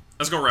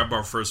let's go wrap up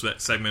our first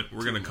segment.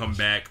 We're going to come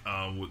back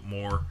with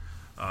more.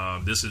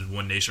 This is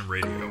One Nation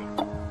Radio.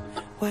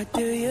 What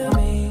do you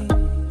mean?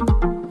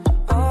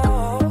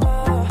 Oh,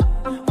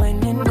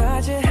 when you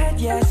nod your head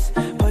yes,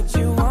 but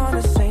you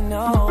want to say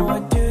no.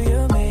 What do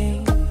you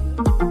mean?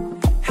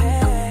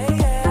 Hey,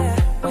 yeah,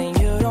 when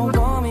you don't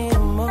want me to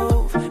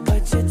move,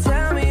 but you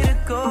tell me to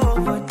go.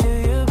 What do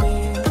you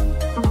mean?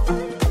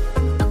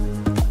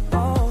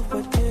 Oh,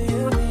 what do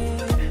you mean?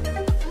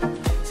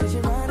 Since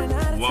you're running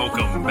out of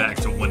Welcome back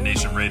to One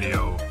Nation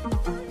Radio.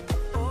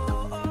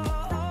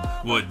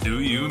 What do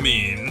you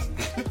mean?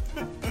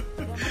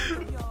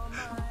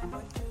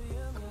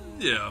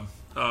 Yeah.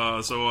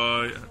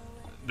 So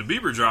the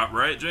Bieber dropped,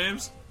 right,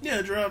 James? Yeah,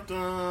 it dropped,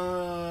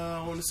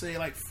 I want to say,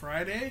 like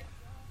Friday.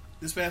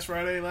 This past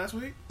Friday last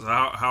week.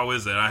 How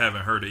is it? I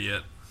haven't heard it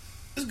yet.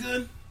 It's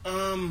good.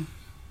 I mean,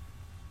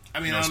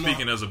 I don't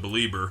speaking know. as a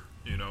believer,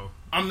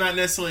 I'm not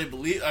necessarily a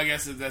believer. I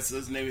guess that's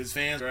his name. His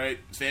fans, right?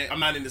 I'm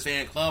not in his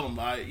fan club.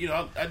 I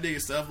dig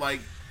his stuff. Like,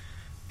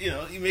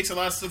 he makes a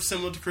lot of stuff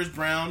similar to Chris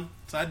Brown,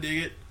 so I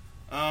dig it.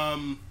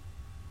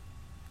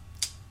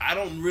 I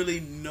don't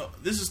really know.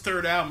 This is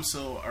third album,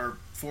 or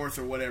fourth,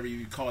 or whatever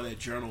you call that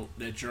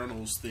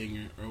journals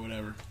thing, or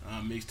whatever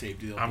mixtape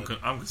deal. I'm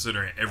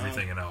considering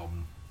everything an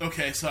album.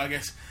 Okay, so I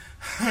guess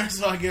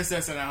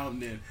that's an album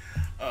then.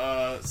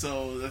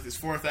 So that's his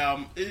fourth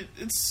album.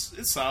 It's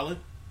solid.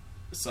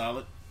 It's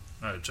solid.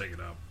 I had to check it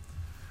out.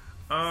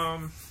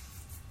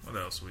 What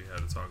else we had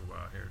to talk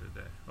about here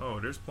today? Oh,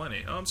 there's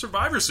plenty.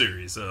 Survivor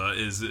Series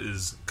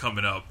is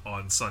coming up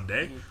on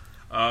Sunday.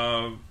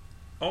 Mm-hmm.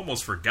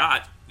 Almost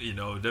forgot.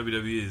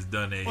 WWE has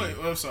done an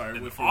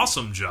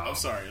awesome job. I'm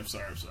sorry.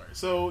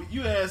 So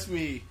you asked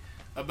me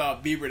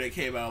about Bieber that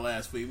came out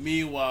last week.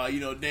 Meanwhile,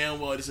 damn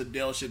well this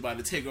Adele shit about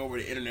to take over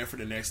the internet for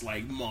the next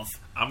month.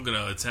 I'm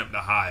gonna attempt to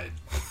hide.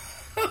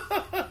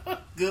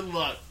 Good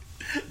luck.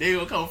 They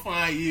gonna come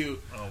find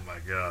you. Oh my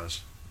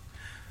gosh.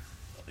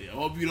 I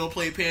hope you don't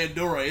play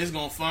Pandora. It's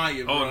gonna find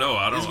you, bro. Oh no,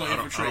 I don't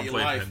infiltrate your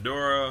play life.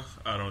 Pandora.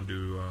 I don't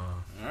do.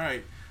 All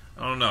right.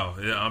 I don't know.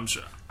 Yeah,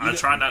 I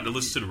try not to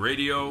listen to the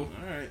radio. All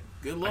right.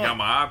 Good luck. I got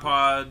my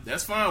iPod.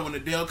 That's fine. When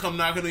Adele come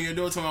knocking on your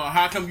door talking about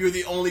how come you're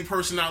the only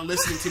person not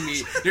listening to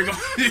me,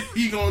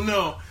 you gonna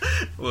know.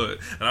 Look,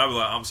 and I'll be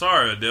like, I'm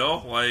sorry,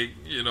 Adele. Like,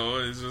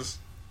 it's just,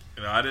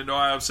 I didn't know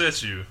I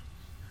upset you.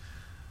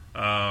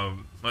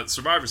 But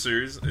Survivor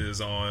Series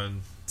is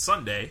on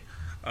Sunday.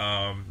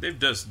 They've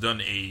just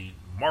done a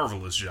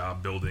marvelous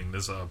job building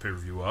this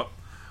pay-per-view up.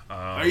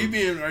 Are you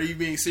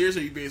being serious or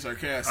are you being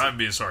sarcastic? I'm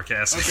being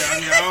sarcastic. Okay,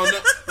 I don't know.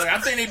 Like, I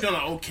think they've done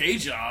an okay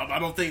job. I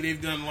don't think they've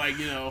done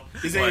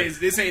this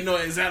ain't no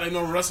exactly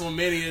no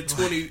WrestleMania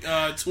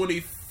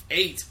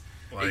 28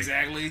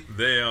 exactly.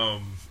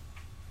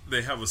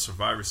 They have a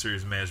Survivor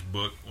Series match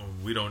book.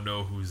 We don't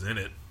know who's in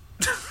it.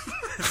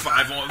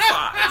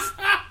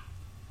 5-on-5.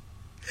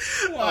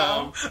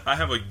 Wow. I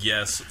have a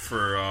guess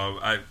for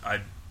I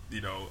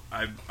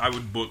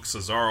would book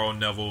Cesaro,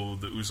 Neville,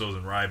 the Usos,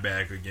 and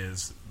Ryback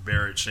against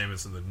Barrett,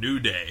 Sheamus, and the New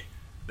Day.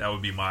 That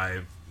would be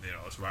my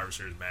Survivor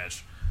Series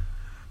match.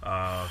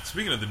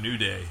 Speaking of the New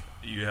Day,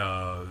 they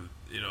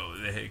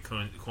had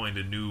coined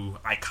a new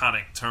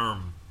iconic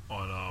term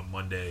on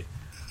Monday.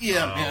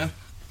 Yeah, man.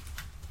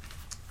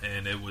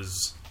 And it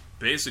was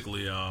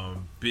basically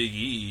Big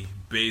E.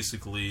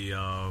 Basically,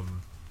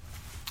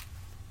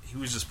 he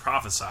was just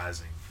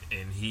prophesizing,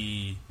 and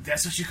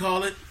That's what you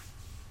call it?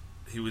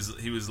 He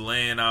was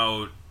laying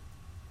out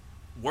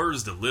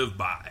words to live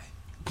by.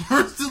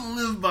 Words to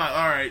live by.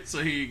 All right,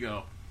 so here you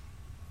go.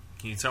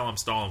 Can you tell I'm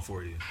stalling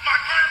for you? My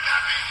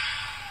grandpappy,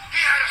 he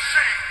had a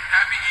saying,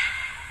 Happy E.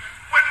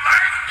 When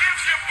life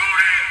gives you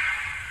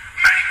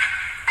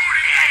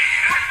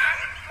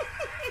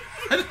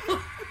booty, make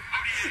booty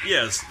aid.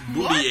 Yes,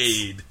 booty What?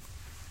 aid.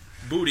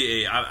 Booty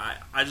aid.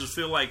 I just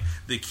feel like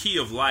the key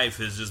of life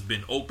has just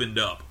been opened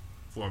up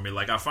for me.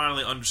 Like, I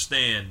finally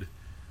understand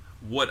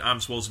what I'm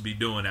supposed to be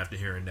doing after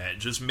hearing that.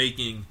 Just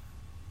making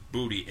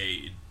booty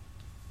aid.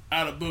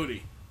 Out of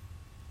booty.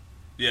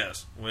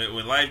 Yes.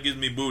 When life gives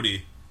me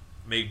booty,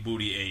 make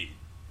booty aid.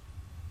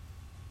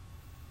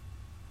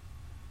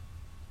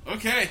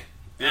 Okay.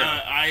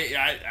 Yeah.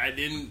 I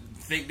didn't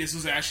think this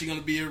was actually going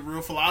to be a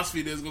real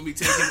philosophy that was going to be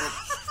taken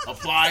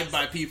applied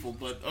by people,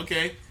 but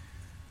okay.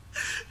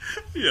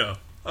 Yeah.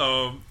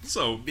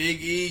 So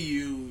Big E,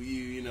 you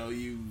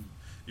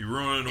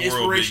ruining the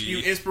world, Big E. you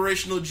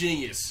inspirational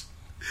genius.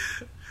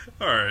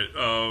 All right,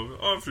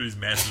 on for these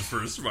matches for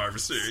the Survivor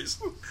Series.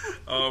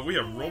 We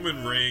have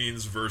Roman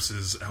Reigns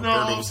versus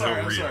Alberto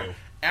Del Rio.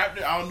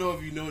 After, I don't know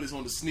if you noticed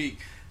on the sneak,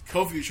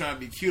 Kofi was trying to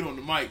be cute on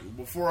the mic.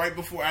 Right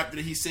before after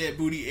he said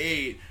booty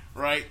aid,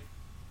 right?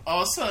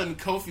 All of a sudden,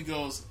 Kofi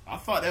goes, I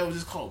thought that was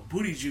just called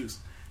booty juice.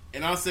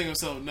 And I was thinking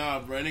to myself,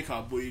 nah, bro, it ain't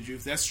called booty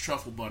juice. That's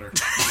truffle butter.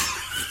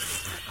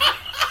 That's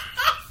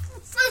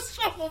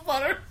truffle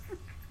butter.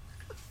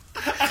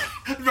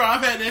 Bro,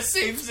 I've had that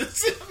same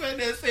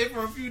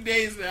for a few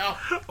days now.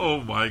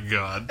 Oh my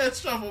god.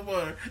 That's truffle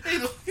butter. Hey,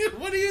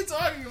 what are you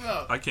talking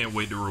about? I can't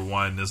wait to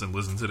rewind this and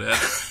listen to that.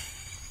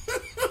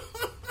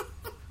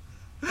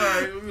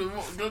 Alright,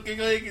 go ahead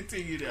and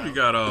continue now. We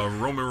got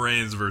Roman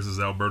Reigns versus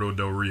Alberto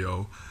Del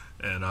Rio.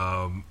 And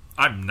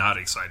I'm not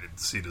excited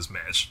to see this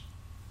match.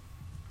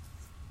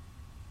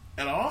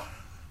 At all?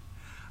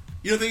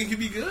 You don't think it could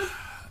be good?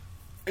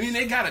 I mean,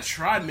 they gotta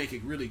try to make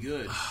it really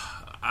good.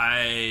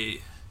 I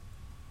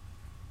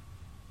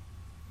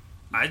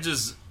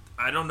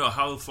don't know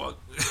how the fuck.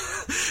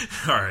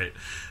 Alright.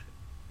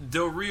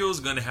 Del Rio's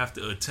gonna have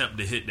to attempt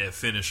to hit that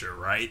finisher,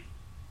 right?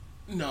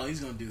 No, he's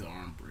gonna do the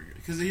arm breaker.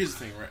 Because here's the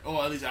thing, right?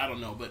 Oh, at least I don't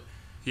know, but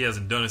He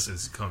hasn't done it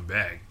since he come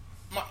back.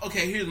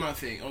 okay, here's my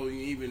thing. Oh,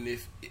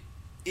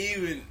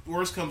 even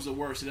worse comes to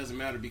worse, it doesn't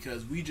matter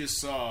because we just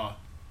saw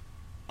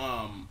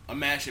a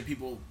match that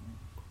people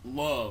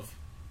love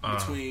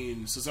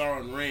between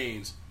Cesaro and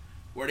Reigns,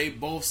 where they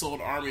both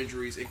sold arm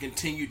injuries and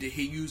continued to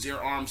use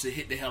their arms to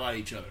hit the hell out of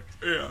each other.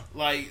 Yeah.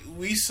 Like,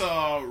 we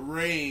saw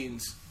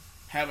Reigns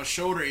have a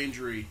shoulder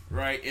injury,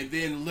 right, and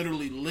then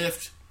literally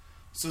lift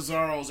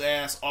Cesaro's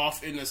ass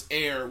off in this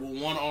air with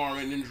one arm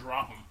and then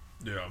drop him.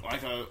 Yeah.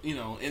 Like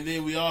and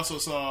then we also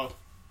saw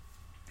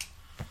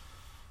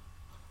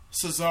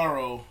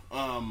Cesaro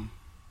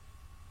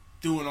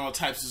doing all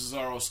types of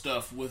Cesaro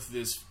stuff with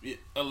this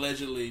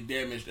allegedly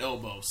damaged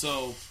elbow.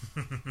 So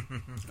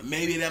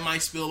maybe that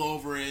might spill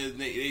over and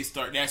they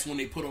start. That's when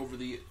they put over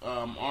the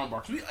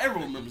armbar.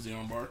 Everyone remembers the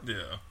armbar.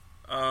 Yeah.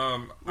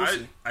 We'll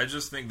see. I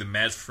just think the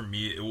match for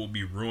me, it will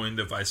be ruined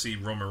if I see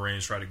Roman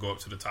Reigns try to go up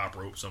to the top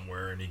rope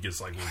somewhere and he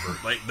gets like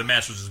revert. Like, the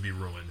match will just be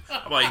ruined.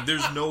 I'm like,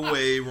 there's no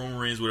way Roman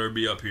Reigns would ever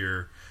be up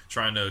here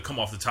trying to come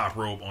off the top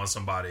rope on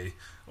somebody.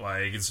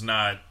 Like, it's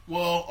not.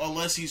 Well,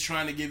 unless he's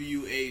trying to give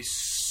you a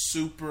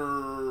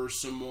super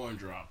Samoan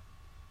drop.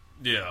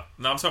 Yeah.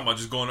 No, I'm talking about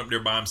just going up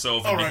there by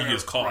himself and then he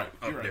gets caught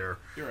up there.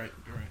 You're right.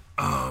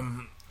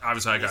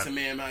 Obviously, That's a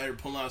man out here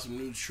pulling out some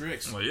new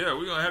tricks. Well, yeah,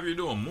 we're gonna have you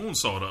do a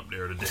moonsault up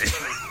there today.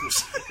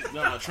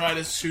 No, try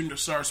this shooting the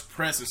stars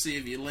press and see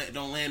if you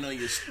don't land on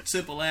your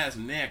simple ass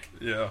neck.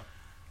 Yeah.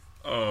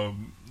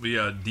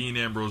 Dean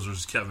Ambrose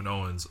versus Kevin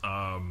Owens.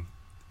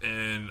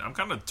 And I'm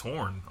kind of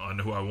torn on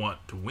who I want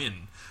to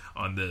win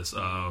on this.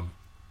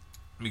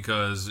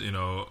 because, you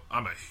know,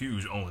 I'm a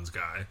huge Owens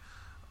guy.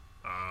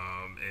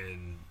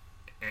 And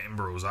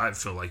Ambrose, I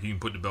feel like you can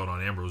put the belt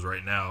on Ambrose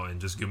right now and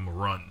just give him a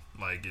run,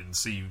 like, and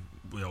see,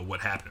 you know,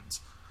 what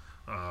happens.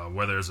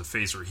 Whether it's a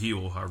face or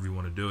heel, however you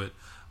want to do it.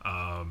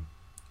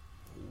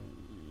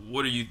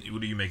 What do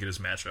you make of this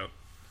matchup?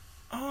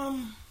 I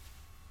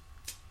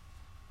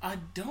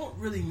don't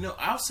really know.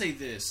 I'll say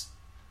this.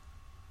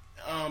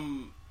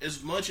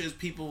 As much as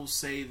people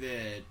say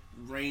that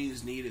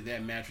Reigns needed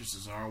that match with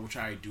Cesaro, which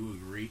I do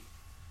agree,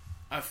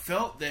 I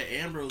felt that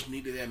Ambrose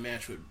needed that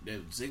match with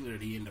Ziggler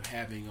that he ended up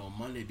having on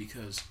Monday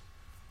because,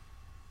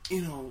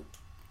 you know,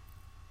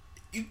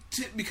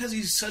 because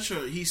he's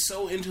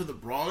so into the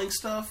brawling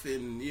stuff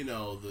and, you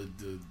know,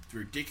 the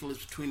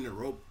ridiculous between the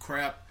rope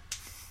crap.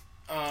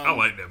 I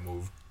like that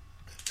move.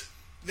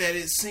 That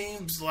it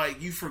seems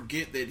like you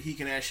forget that he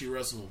can actually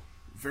wrestle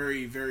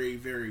very, very,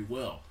 very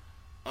well.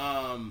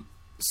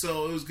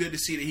 So it was good to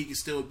see that he can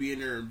still be in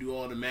there and do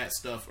all the mat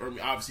stuff. Or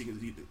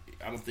obviously,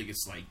 I don't think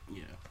it's like,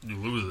 you know, you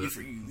lose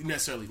it. You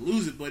necessarily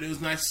lose it, but it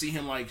was nice to see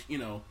him, like, you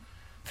know,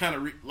 kind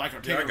of I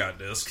got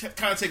this.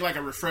 Kind of take like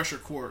a refresher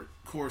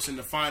course in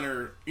the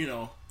finer, you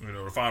know,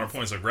 the finer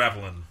points of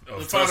grappling,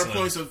 the finer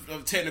points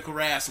of technical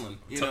wrestling,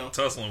 you know,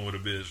 tussling with a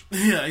bitch.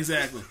 Yeah,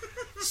 exactly.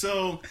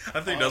 So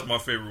I think that's my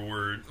favorite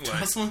word. Like,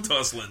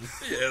 tussling.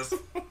 Yes.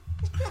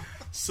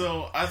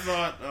 So I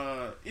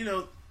thought, you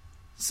know,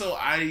 so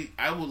I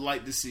would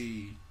like to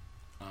see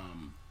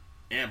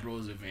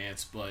Ambrose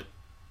advance, but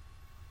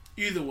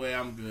either way,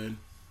 I'm good.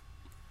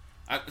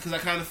 Because I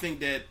kind of think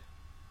that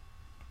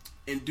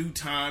in due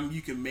time,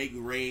 you can make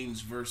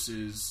Reigns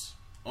versus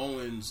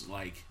Owens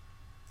like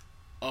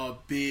a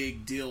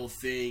big deal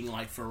thing,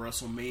 like for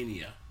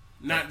WrestleMania.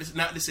 Not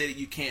to say that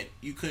you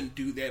couldn't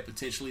do that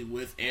potentially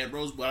with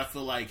Ambrose, but I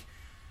feel like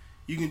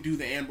you can do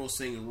the Ambrose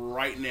thing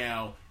right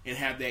now and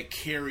have that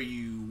carry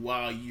you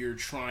while you're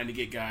trying to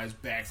get guys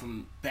back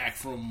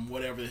from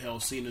whatever the hell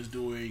Cena's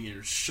doing,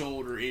 or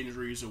shoulder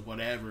injuries or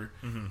whatever,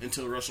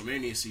 until the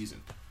WrestleMania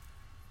season.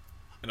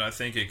 And I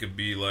think it could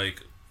be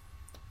like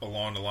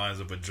along the lines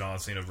of a John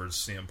Cena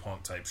versus CM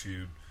Punk type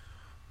feud.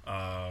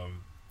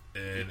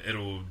 And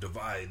it'll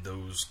divide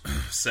those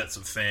sets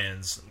of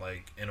fans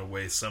like in a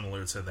way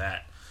similar to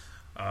that.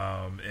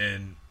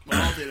 And I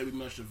don't think there'll be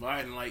much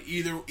dividing. Like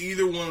either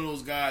one of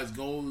those guys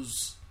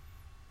goes.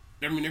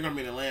 I mean, they're gonna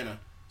be in Atlanta,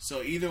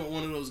 so either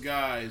one of those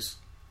guys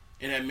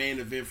in that main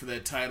event for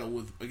that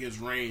title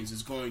against Reigns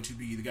is going to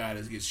be the guy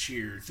that gets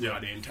cheered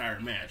throughout the entire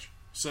match.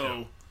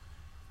 So,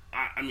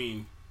 I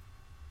mean,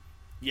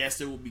 yes,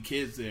 there will be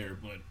kids there,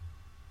 but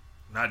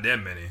not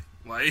that many.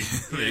 Like,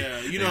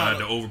 you know how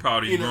to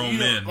overpower these grown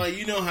men. Like,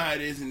 you know how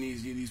it is in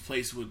these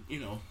places with, you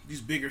know,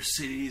 these bigger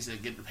cities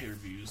that get the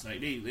pay-per-views.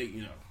 Like, they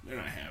you know, they're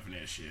not having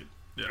that shit.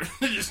 Yeah.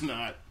 They're just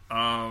not.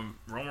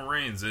 Roman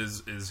Reigns,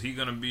 is he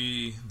going to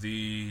be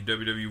the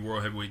WWE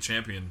World Heavyweight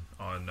Champion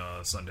on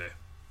Sunday?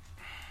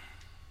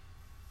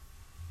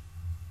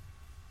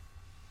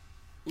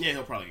 Yeah,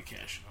 he'll probably get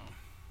cash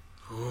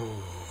on.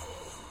 Ooh,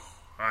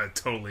 I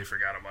totally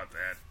forgot about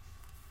that.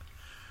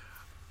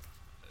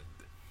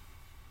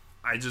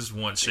 I just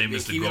want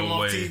Sheamus to go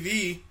away.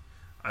 TV.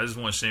 I just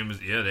want Sheamus.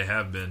 Yeah, they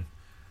have been.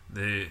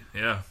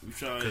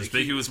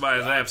 Conspicuous by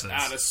his absence.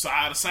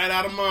 Out of sight,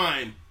 out of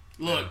mind.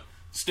 Look,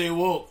 stay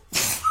woke.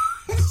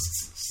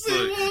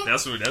 Look,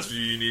 that's what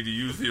you need to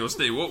use for your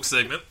stay woke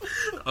segment.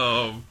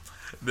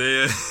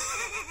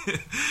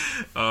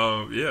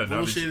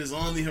 Bullshit is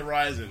on the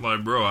horizon.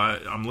 Like, bro,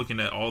 I'm looking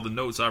at all the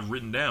notes I've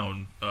written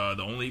down.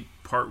 The only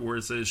part where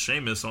it says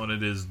Sheamus on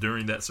it is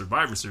during that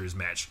Survivor Series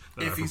match.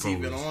 If he's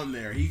even on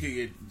there, he could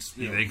get.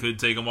 They could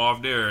take him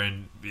off there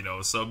and, you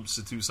know,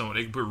 substitute someone.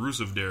 They could put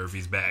Rusev there if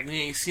he's back. We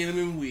ain't seen him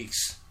in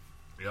weeks.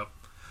 Yep,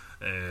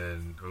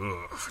 and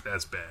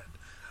that's bad.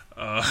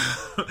 I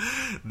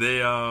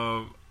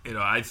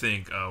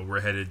think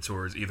we're headed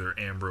towards either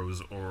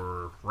Ambrose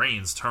or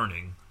Reigns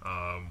turning.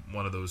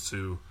 One of those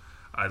two.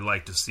 I'd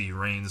like to see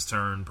Reigns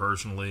turn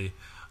personally,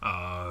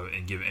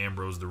 and give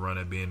Ambrose the run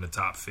at being the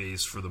top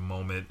face for the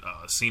moment.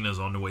 Cena's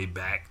on the way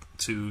back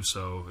too,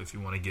 so if you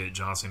want to get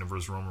John Cena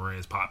versus Roman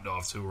Reigns popped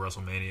off to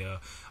WrestleMania,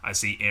 I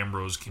see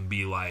Ambrose can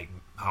be like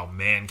how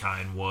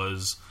Mankind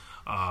was,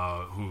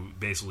 who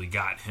basically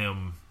got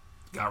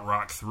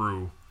Rock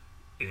through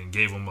and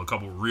gave him a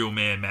couple real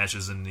man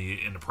matches in the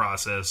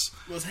process.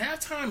 Was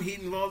Halftime Heat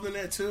involved in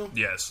that too?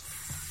 Yes.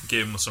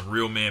 Gave him some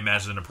real man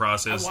matches in the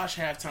process. I watched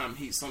Halftime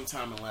Heat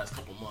sometime in the last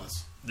couple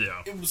months.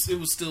 Yeah. It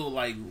was still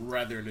like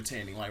rather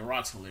entertaining. Like,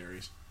 Rock's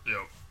hilarious.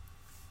 Yep.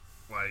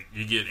 Like,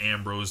 you get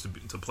Ambrose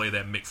to play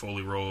that Mick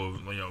Foley role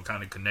of, you know,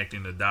 kind of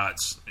connecting the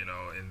dots, you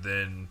know, and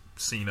then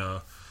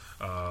Cena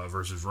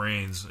versus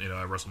Reigns, you know,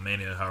 at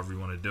WrestleMania, however you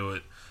want to do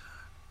it.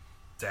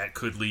 That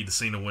could lead to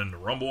Cena winning the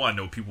Rumble. I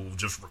know people will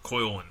just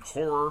recoil in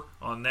horror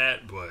on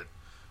that, but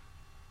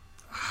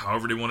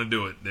however they want to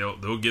do it,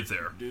 they'll get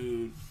there.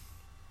 Dude,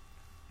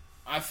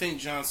 I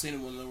think John Cena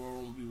winning the Royal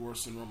Rumble will be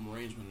worse than Roman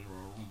Reigns winning the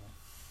Royal Rumble.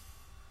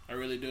 I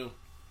really do.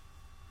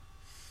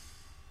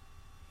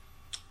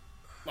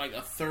 Like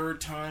a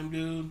third time,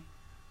 dude.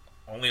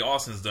 Only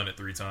Austin's done it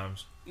 3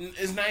 times.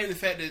 It's not even the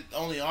fact that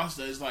only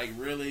Austin is like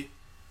really.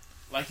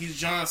 Like, he's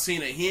John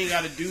Cena. He ain't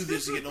got to do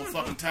this to get no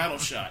fucking title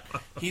shot.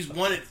 He's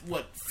won it,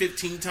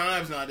 15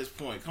 times now at this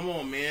point. Come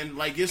on, man.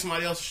 Like, give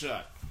somebody else a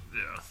shot.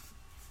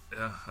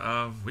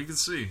 Yeah. We can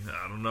see.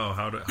 I don't know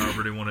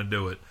however they want to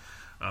do it.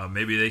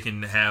 Maybe they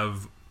can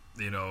have,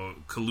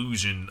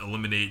 collusion,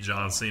 eliminate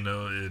John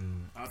Cena.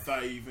 And I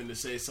thought you were going to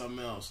say something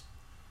else.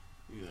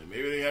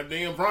 Maybe they have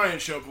Daniel Bryan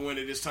show up and win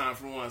it this time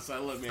for once. Like,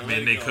 look,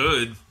 man, they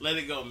could. Let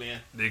it go, man.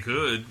 They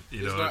could.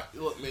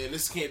 Look, man,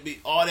 this can't be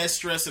all that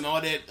stress and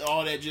all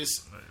that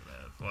just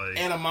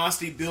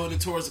animosity building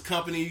towards the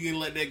company. You can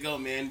let that go,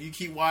 man. You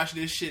keep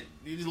watching this shit.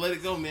 You just let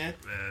it go, man.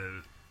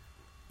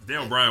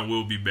 Daniel Bryan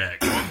will be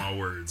back. Mark my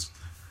words.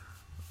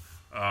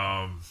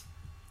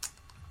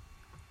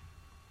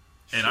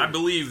 And I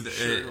believe that,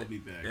 he'll be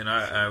back. And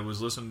I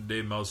was listening to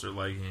Dave Meltzer,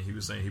 and he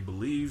was saying he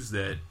believes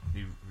that it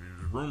was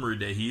rumored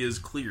that he is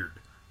cleared,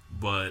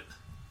 but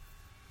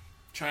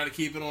trying to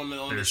keep it on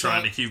the they're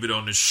trying to keep it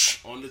on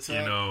the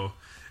top.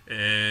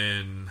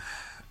 And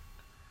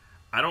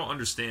I don't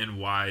understand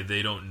why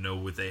they don't know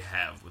what they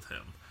have with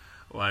him.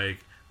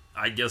 Like,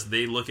 I guess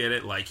they look at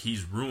it like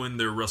he's ruined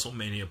their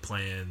WrestleMania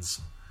plans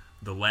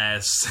the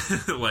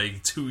last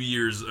 2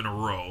 years in a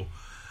row.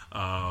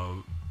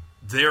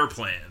 Their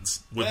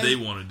plans, what they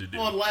wanted to do.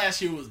 Well,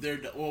 last year was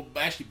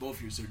actually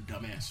both years their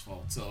dumbass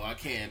fault. So I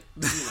can't,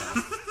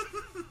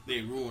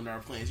 they ruined our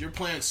plans. Your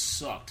plans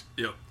sucked.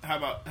 Yep. How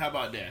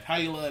about that? How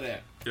you love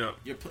that? Yep.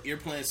 Your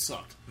plans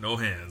sucked. No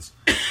hands.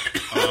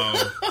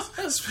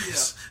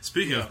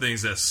 Speaking of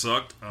things that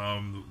sucked,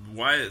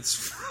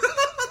 Wyatt's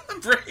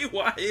Bray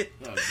Wyatt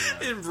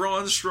and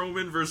Braun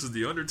Strowman versus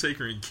The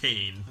Undertaker and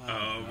Kane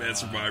at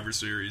Survivor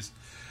Series.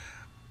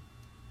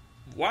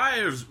 Why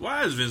is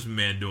Vince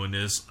McMahon doing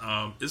this?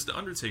 It's The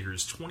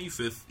Undertaker's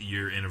 25th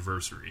year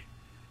anniversary.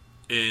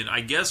 And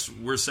I guess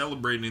we're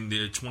celebrating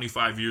the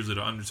 25 years of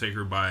The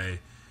Undertaker by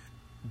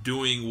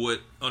doing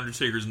what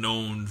Undertaker's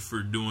known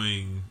for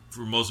doing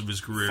for most of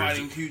his career.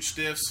 Fighting huge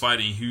stiffs.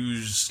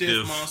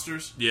 Stiff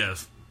monsters.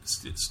 Yes.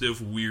 Stiff,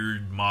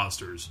 weird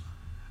monsters.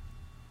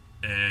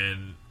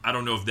 And I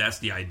don't know if that's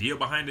the idea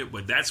behind it,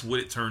 but that's what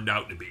it turned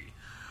out to be.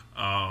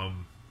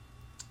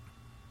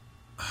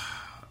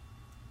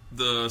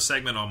 The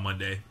segment on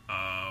Monday,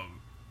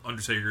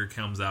 Undertaker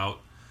comes out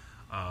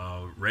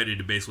ready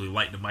to basically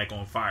light the mic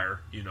on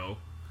fire, Right.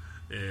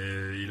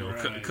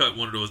 cut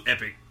one of those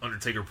epic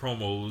Undertaker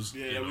promos.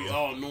 Yeah, we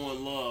all know and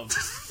love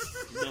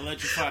to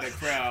electrify the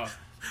crowd.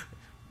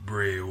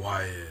 Bray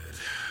Wyatt,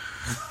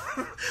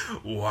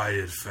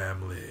 Wyatt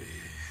family.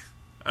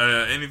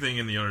 Anything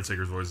in the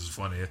Undertaker's voice is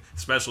funny,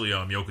 especially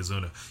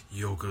Yokozuna.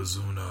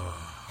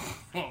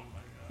 Oh my god!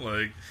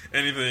 Like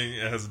anything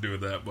that has to do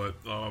with that. But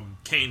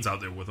Kane's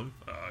out there with him.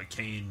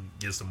 Kane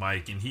gets the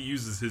mic and he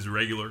uses his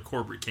regular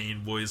corporate Kane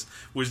voice,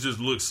 which just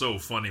looks so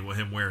funny with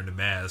him wearing the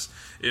mask.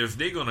 If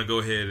they're gonna go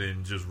ahead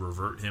and just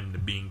revert him to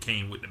being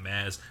Kane with the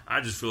mask,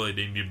 I just feel like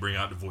they need to bring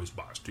out the voice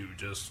box too.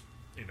 Just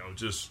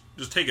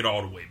take it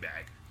all the way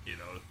back.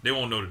 They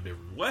won't know the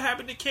difference. What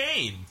happened to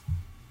Kane?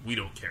 We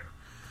don't care.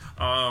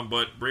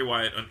 But Bray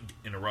Wyatt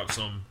interrupts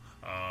him,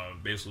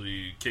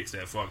 basically kicks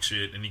that fuck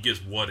shit, and he gets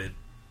whatted.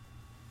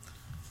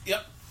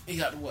 Yep, he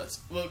got the what's.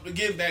 Well,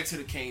 getting back to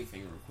the Kane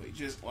thing real quick.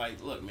 Just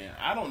look, man,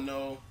 I don't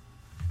know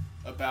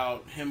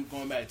about him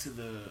going back to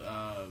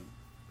the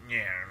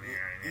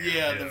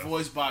the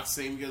voice box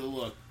thing because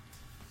look,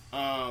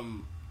 I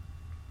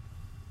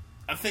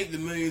think the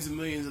millions and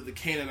millions of the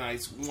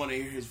Canaanites want to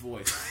hear his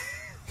voice.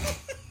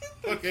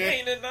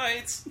 Okay,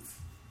 Canaanites.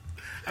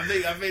 I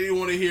think they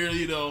want to hear.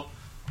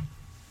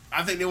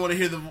 I think they want to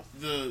hear the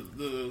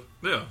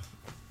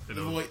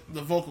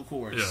vocal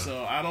cords. Yeah.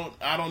 So I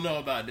don't know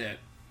about that.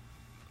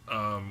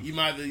 You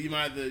might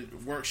have to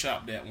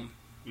workshop that one.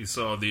 We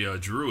saw the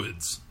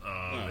Druids,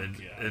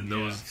 and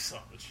those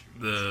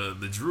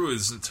the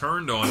Druids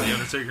turned on the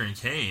Undertaker and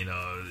Kane.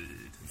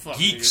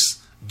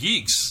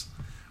 Geeks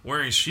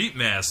wearing sheet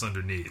masks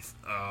underneath.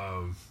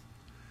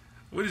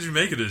 What did you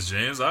make of this,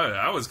 James?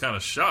 I was kind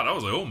of shocked. I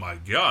was like, oh my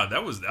god,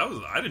 that was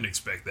I didn't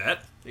expect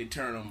that. They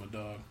turned on my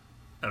dog.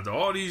 After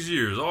all these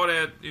years, all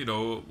that,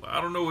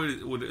 I don't know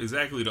what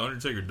exactly the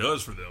Undertaker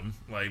does for them.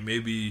 Like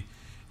maybe,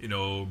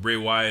 Bray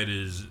Wyatt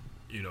is,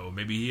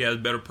 maybe he has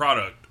better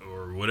product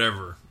or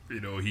whatever.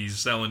 He's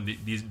selling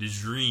this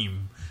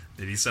dream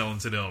that he's selling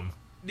to them.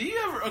 Do you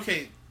ever,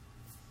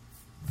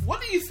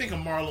 what do you think of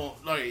Marlon?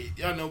 Like,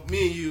 I know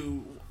me and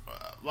you,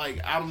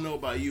 I don't know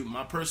about you.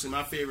 My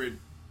favorite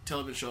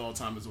television show of all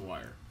time is The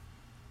Wire.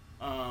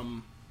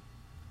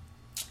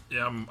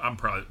 Yeah, I'm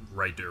probably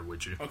right there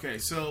with you. Okay,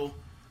 so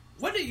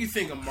what do you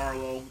think of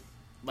Marlo?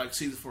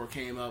 Season 4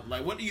 came up.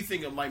 What do you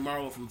think of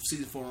Marlo from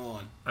season 4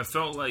 on? I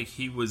felt like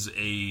he was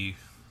a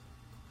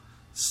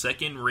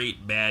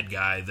second-rate bad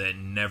guy that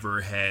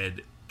never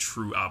had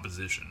true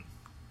opposition.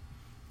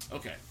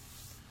 Okay.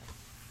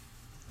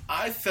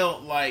 I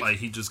felt like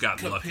he just got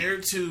compared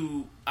lucky.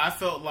 to, I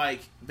felt like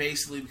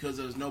basically because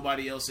there was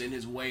nobody else in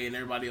his way and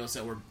everybody else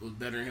that was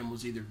better than him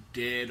was either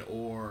dead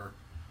or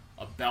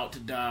about to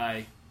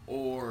die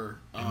or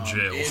in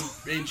jail.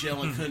 In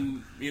jail and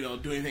couldn't,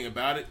 do anything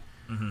about it.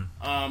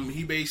 Mm-hmm.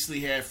 He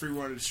basically had free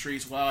run of the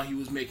streets while he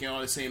was making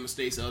all the same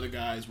mistakes the other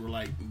guys were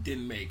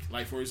didn't make.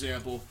 Like, for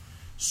example,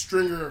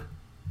 Stringer,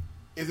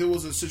 if it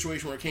was a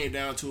situation where it came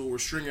down to it, where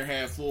Stringer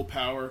had full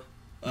power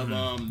of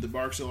the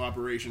Barksdale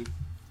operation,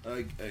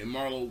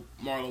 Marlo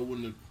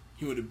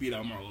would have beat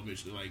out Marlo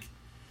eventually. Like,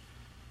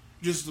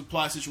 just the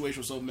plot situation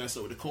was so messed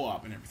up with the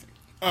co-op and everything.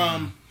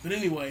 But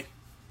anyway,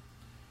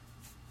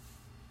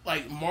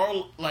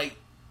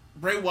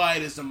 Bray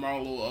Wyatt is the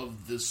Marlo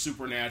of the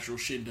supernatural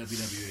shit in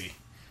WWE.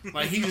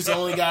 Like, he's just the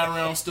only guy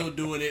around still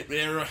doing it,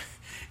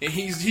 and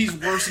he's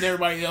worse than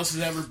everybody else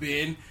has ever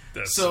been. He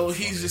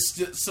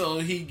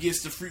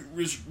gets to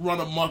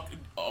run amok.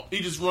 He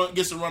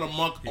gets to run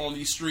amok on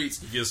these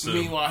streets.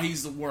 Meanwhile,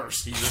 he's the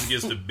worst. He just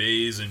gets to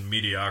bathe in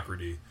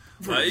mediocrity.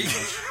 Like,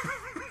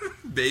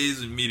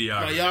 bathe in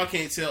mediocrity. Like, y'all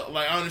can't tell.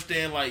 Like, I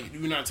understand. Like,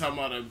 we're not talking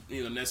about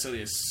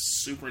necessarily a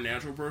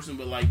supernatural person,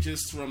 but like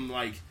just from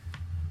like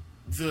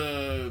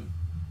the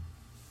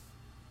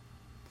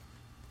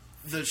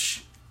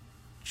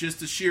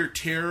sheer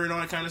terror and all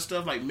that kind of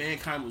stuff. Like,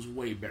 Mankind was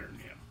way better than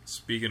him.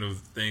 Speaking of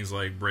things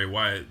like Bray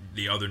Wyatt,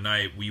 the other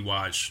night we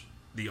watched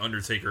The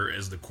Undertaker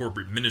as the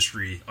corporate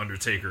ministry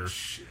Undertaker.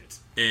 Shit.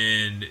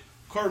 And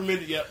corporate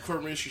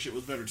ministry shit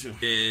was better too.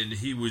 And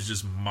he was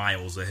just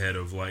miles ahead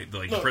of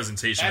the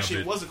presentation actually,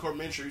 of it. It wasn't corporate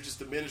ministry, it was just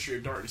the Ministry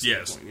of Darkness.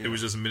 Yes, it was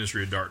just a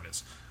Ministry of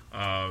Darkness.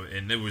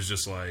 And it was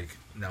just like,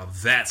 now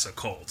that's a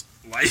cult.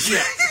 Like,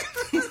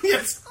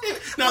 yes.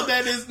 Now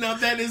that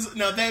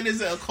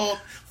is a cult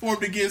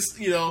formed against,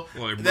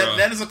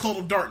 that is a cult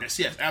of darkness.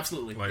 Yes,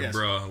 absolutely. Like, yes.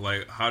 bruh,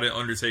 like, how did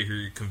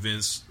Undertaker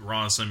convince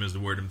Ron Simmons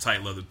to wear them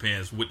tight leather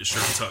pants with the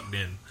shirt tucked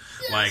in?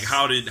 Yes. Like,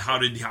 how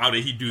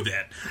did he do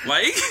that?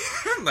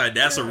 Like,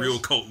 that's a real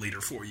cult leader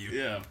for you.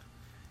 Yeah.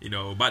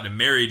 About to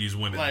marry these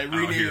women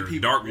out here.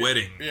 People, dark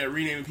wedding. Yeah,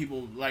 renaming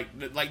people like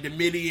the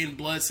Midian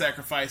blood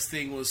sacrifice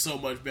thing was so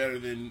much better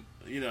than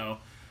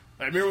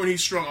I remember when he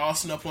strung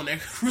Austin up on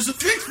that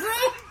crucifix, bro.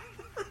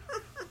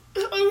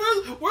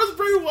 Like, where's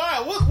Bray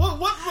Wyatt?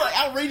 What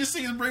outrageous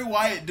thing is Bray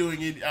Wyatt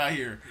doing out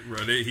here?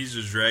 Bro, he's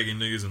just dragging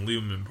niggas and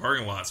leaving them in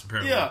parking lots,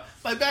 apparently. Yeah,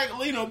 like back in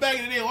the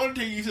day,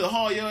 Undertaker used to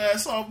haul your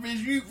ass off,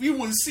 bitch. We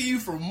wouldn't see you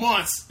for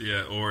months.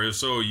 Yeah, or if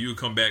so, you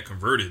come back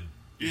converted.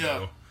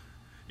 Yeah.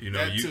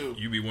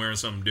 You be wearing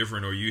something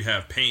different, or you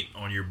have paint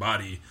on your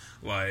body,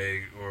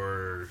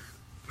 or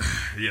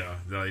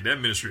like that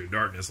Ministry of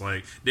Darkness.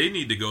 Like, they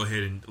need to go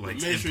ahead and put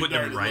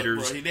them in writers.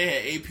 Look, bro, they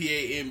had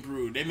APA and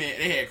Brood. They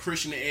had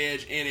Christian the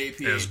Edge and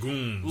APA as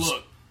goons.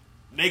 Look,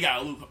 they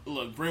got Luke.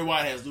 Look, Bray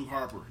Wyatt has Luke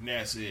Harper, and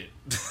that's it.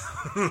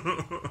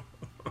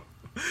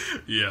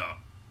 Yeah.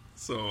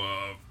 So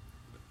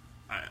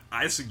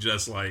I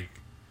suggest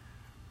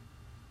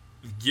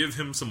give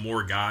him some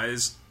more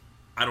guys.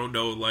 I don't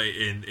know,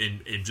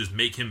 and just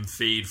make him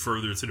fade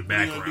further to the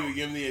background. What you gonna do?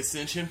 Give him the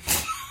Ascension?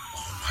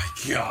 Oh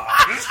my god!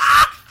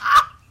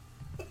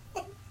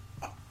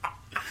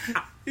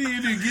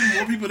 You do give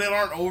more people that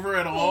aren't over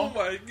at all. Oh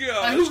my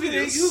god! Like, who can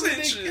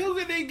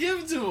they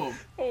give to him?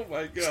 Oh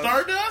my god!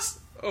 Stardust?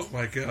 Oh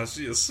my gosh,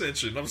 the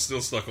Ascension! I'm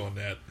still stuck on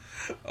that.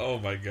 Oh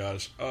my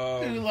gosh! You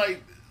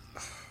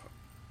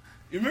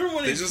remember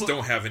when they just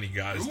don't have any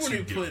guys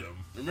to give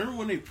them? Remember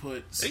when they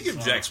put? They give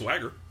Jack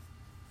Swagger.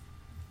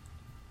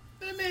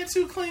 That man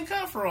too clean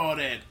cut for all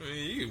that. I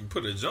mean, you can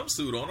put a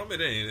jumpsuit on him.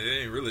 It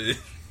ain't really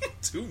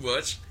too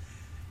much.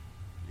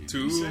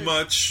 Too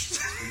much.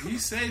 If you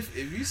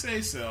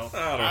say so.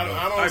 I don't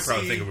know. I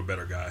probably think of a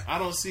better guy. I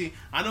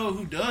know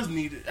who does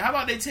need it. How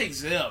about they take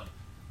Zeb?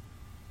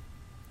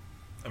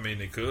 I mean,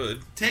 they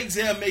could take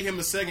Zeb, make him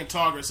a second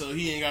talker, so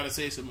he ain't got to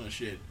say so much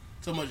shit,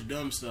 so much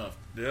dumb stuff.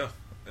 Yeah,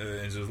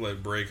 and just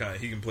let Bray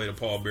he can play the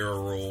Paul Bearer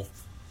role.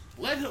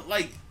 Let him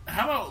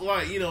how about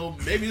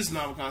maybe this is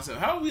not a concept.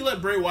 How about we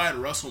let Bray Wyatt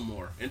wrestle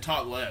more and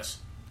talk less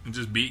and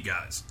just beat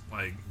guys,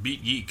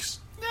 beat geeks.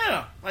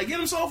 Yeah, get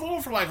himself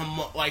over for a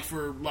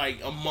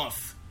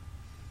month.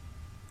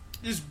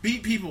 Just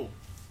beat people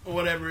or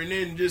whatever, and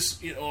then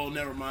just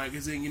never mind,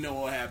 because then what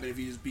will happen if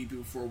you just beat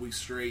people 4 weeks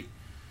straight.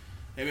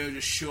 Maybe he'll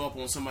just show up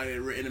on somebody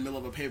in the middle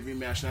of a pay-per-view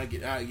match, and I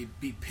get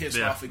pissed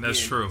off again. That's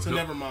true. So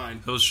never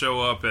mind. He'll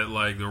show up at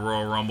the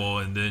Royal Rumble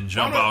and then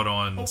jump out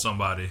on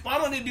somebody. Why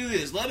don't they do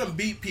this? Let him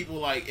beat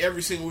people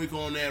every single week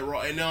on that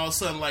Raw, and then all of a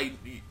sudden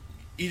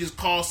he just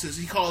calls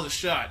a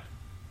shot.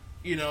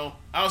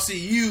 I'll see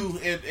you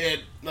at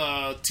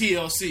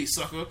TLC,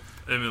 sucker.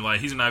 I mean,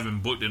 he's not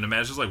even booked in the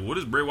match. It's what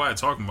is Bray Wyatt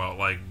talking about?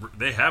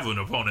 They have an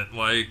opponent,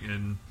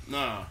 and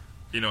nah.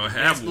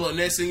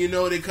 Next thing you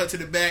know, they cut to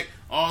the back.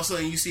 All of a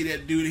sudden, you see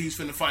that dude that he's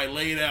finna fight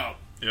laid out.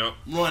 Yep.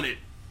 Run it.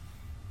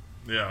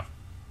 Yeah.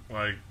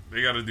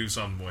 They got to do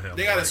something with him.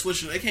 They got to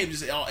switch it. They can't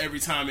just every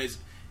time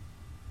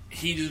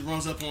he just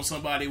runs up on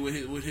somebody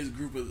with his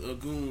group of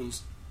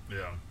goons.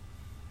 Yeah.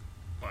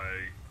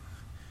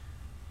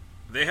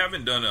 They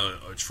haven't done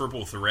a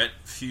triple threat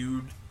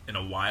feud in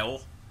a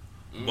while.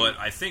 But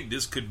I think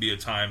this could be a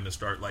time to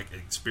start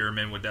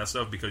experiment with that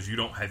stuff, because you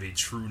don't have a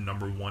true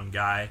number one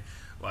guy.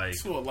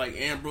 So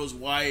Ambrose,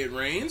 Wyatt,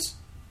 Reigns?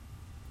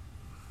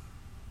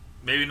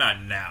 Maybe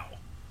not now,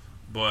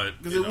 but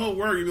because it will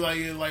work. You'd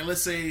be like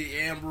let's say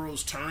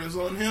Ambrose turns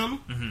on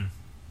him,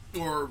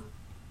 or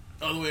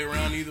other way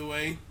around. Either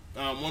way,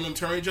 one of them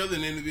turn each other,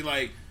 and then it'd be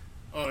like,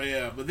 oh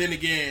yeah. But then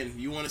again,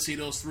 you want to see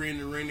those three in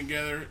the ring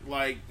together?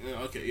 Like,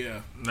 okay,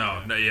 yeah.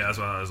 No, that's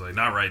why I was like,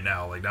 not right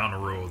now. Like down the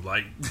road,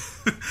 like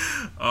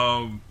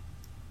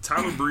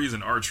Tyler Breeze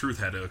and R-Truth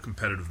had a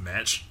competitive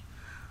match.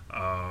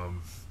 I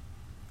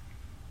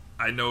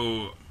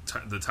know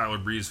the Tyler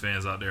Breeze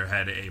fans out there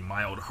had a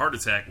mild heart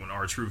attack when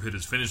R-Truth hit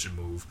his finishing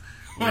move,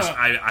 which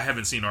I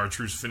haven't seen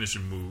R-Truth's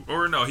finishing move.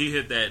 Or no, he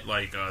hit that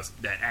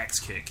that axe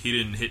kick. He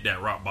didn't hit that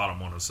rock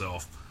bottom on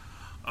himself.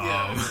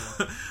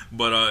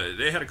 But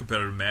they had a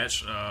competitive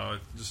match.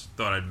 Just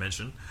thought I'd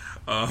mention.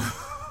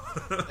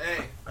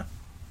 Hey,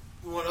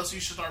 what else you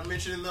should start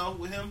mentioning though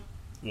with him?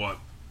 What?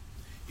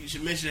 You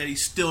should mention that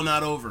he's still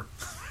not over.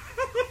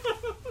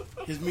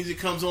 His music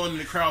comes on and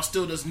the crowd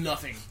still does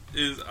nothing.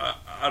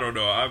 I don't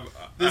know. I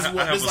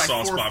have a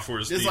soft spot for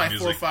his theme music.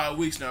 It's like 4 or 5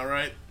 weeks now,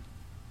 right?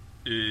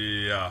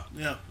 Yeah.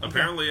 Yeah. Okay.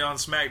 Apparently on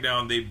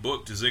SmackDown they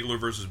booked Ziggler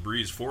versus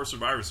Breeze for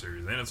Survivor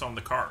Series, and it's on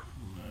the card.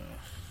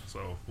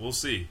 So we'll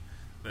see.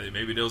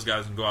 Maybe those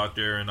guys can go out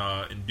there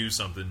and do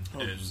something.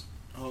 I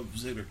hope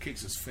Ziggler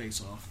kicks his face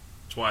off.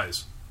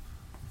 Twice.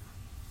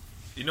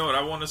 You know what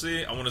I want to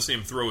see? I want to see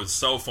him throw his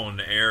cell phone in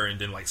the air and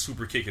then like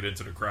super kick it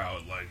into the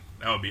crowd. Like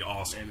that would be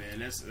awesome. Hey man,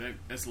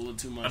 that's a little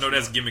too much. I know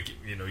that's gimmicky.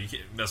 You know, you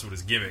can't mess with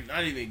his gimmick.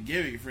 Not even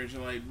gimmick, French.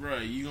 Like, bro,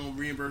 you gonna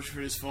reimburse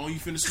for this phone? You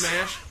finna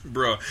smash?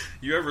 Bro,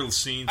 you ever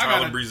seen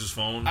Tyler Breeze's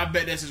phone? I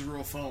bet that's his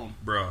real phone.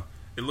 Bro,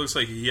 it looks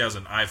like he has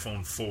an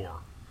iPhone 4.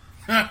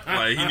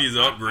 Like he needs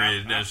to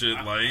upgrade that shit.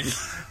 Like,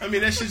 I mean,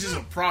 that shit's just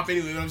a prop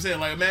anyway. You know what I'm saying?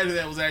 Like, imagine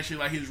that was actually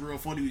like his real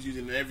phone he was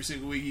using every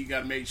single week. He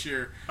got to make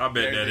sure. I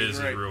bet that is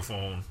his real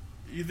phone.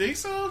 You think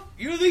so?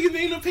 You don't think he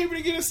made enough paper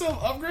to get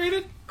himself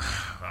upgraded?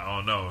 I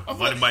don't know.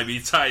 Money might be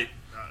tight.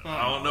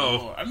 I don't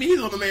know. I mean, he's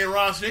on the main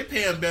roster. They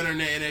pay him better than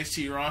the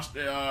NXT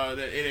roster,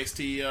 the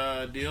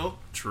NXT deal.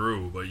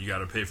 True, but you got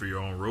to pay for your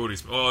own road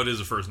expenses. Oh, it is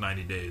the first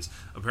 90 days.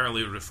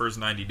 Apparently, the first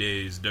 90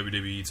 days,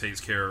 WWE takes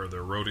care of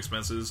their road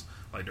expenses,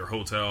 like their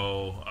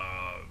hotel,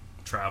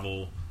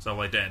 travel, stuff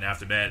like that. And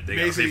after that, they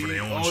got to pay for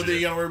their own all shit. thing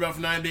you got to worry about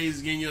for 9 days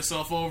is getting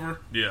yourself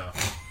over. Yeah.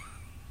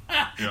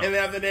 Yep. And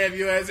after that, if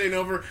your ass ain't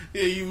over,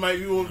 yeah, you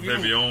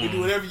do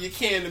whatever you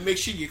can to make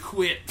sure you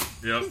quit.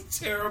 Yep.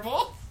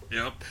 Terrible.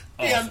 Yep.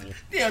 Awful.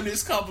 Damn,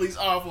 this company's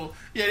awful.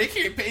 Yeah, they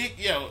can't pay.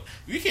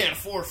 We can't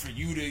afford for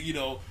you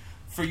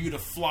to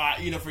fly.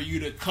 For you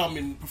to come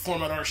and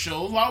perform at our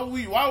shows. Why would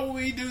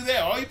we do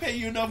that? Why we pay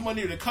you enough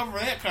money to cover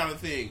that kind of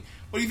thing?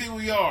 What do you think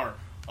we are?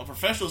 A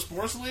professional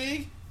sports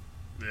league?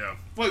 Yeah.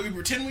 Wait, we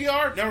pretend we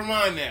are? Never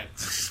mind that.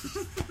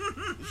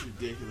 It's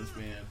ridiculous,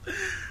 man.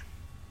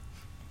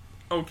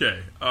 Okay.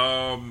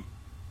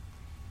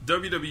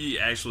 WWE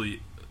actually,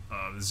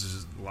 this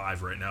is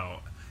live right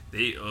now.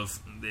 They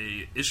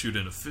issued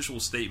an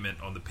official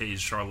statement on the Paige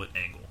Charlotte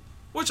angle,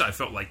 which I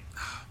felt like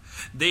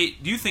do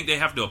you think they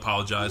have to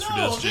apologize for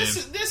this,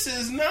 James? This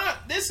is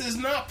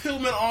not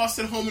Pillman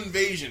Austin home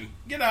invasion.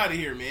 Get out of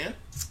here, man.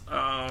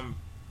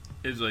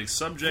 It's like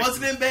subject.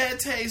 Was it in bad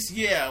taste?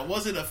 Yeah.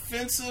 Was it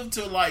offensive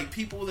to like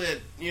people that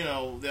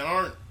that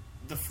aren't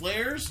the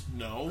Flairs?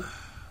 No.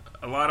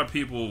 A lot of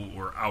people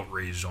were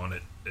outraged on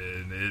it,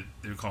 and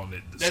they're calling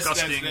it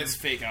disgusting. That's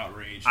fake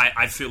outrage.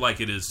 I feel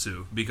like it is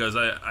too, because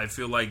I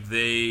feel like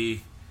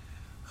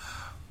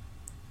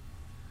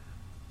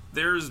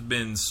there's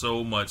been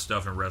so much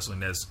stuff in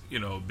wrestling that's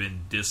been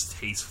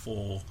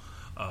distasteful,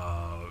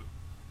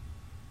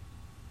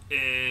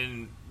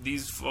 and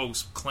these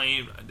folks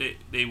claim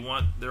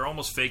they're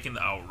almost faking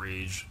the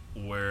outrage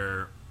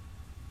where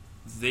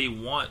they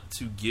want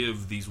to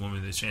give these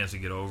women the chance to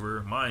get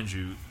over. Mind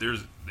you,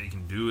 they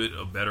can do it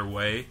a better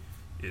way,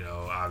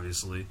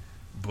 obviously,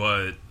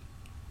 but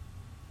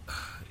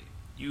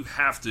you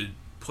have to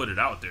put it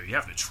out there. You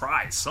have to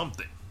try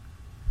something.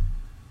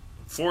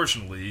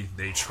 Unfortunately,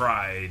 they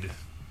tried,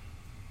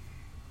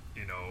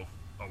 they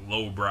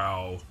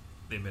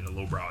made a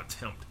lowbrow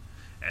attempt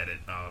at it.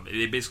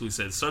 It basically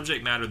said,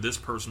 subject matter this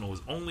personal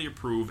is only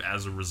approved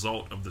as a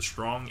result of the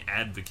strong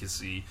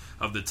advocacy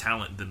of the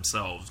talent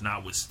themselves,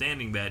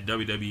 notwithstanding that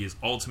WWE is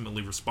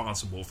ultimately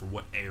responsible for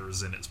what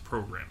airs in its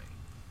programming.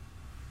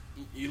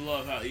 You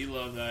love how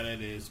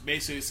that is.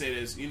 Basically say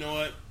this, you know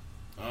what?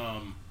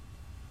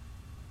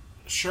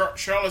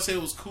 Charlotte said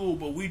it was cool,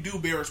 but we do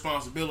bear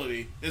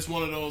responsibility. It's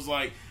one of those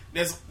like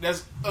that's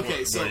okay.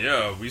 Well, so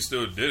yeah, we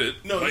still did it.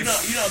 No, you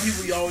know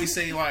people you always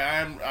say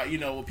like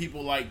when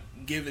people like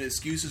giving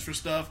excuses for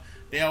stuff,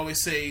 they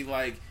always say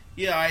like,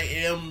 yeah, I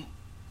am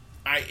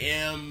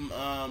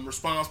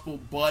responsible,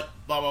 but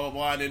blah blah blah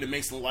blah, and then it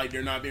makes them like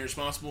they're not being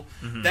responsible.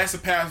 Mm-hmm. That's a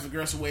passive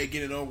aggressive way of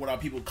getting over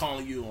without people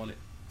calling you on it.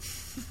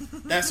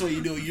 That's what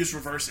you do. You just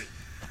reverse it.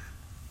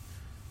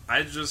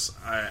 I just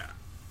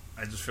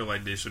feel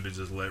like they should have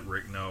just let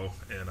Rick know,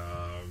 and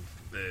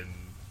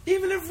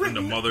even if Rick and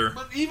the mother.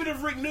 But even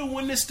if Rick knew,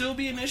 wouldn't it still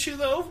be an issue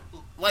though?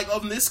 Like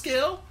on this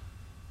scale.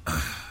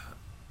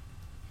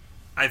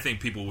 I think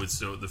people would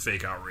still, the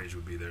fake outrage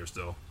would be there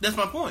still. That's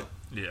my point.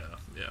 Yeah.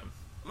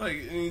 Like,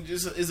 I mean,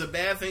 just it's a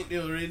bad thing.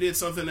 They did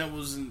something that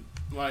was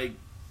like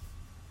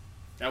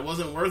that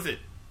wasn't worth it,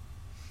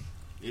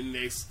 and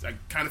I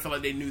kind of feel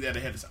like they knew that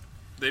ahead of time.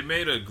 They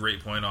made a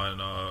great point on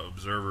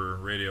Observer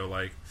Radio.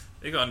 Like,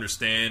 they can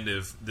understand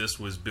if this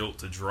was built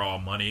to draw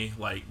money.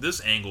 Like,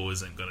 this angle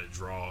isn't going to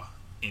draw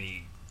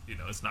any.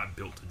 It's not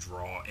built to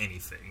draw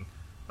anything.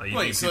 Like,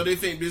 Wait, so they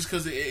think just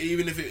because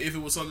even if it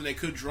was something that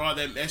could draw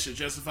them, that should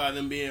justify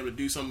them being able to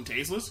do something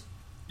tasteless?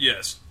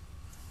 Yes,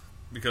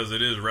 because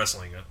it is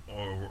wrestling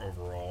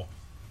overall.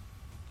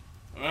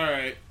 All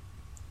right.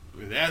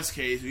 If that's the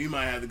case, we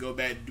might have to go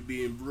back to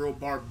being real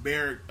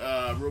barbaric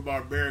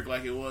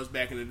like it was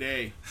back in the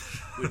day,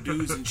 with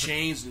dudes in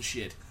chains and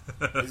shit.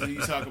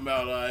 You talking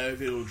about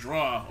if it'll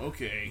draw?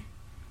 Okay,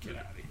 get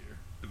out of here.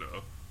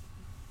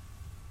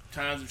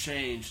 Times have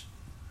changed.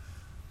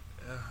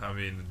 I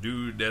mean, the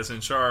dude that's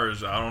in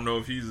charge, I don't know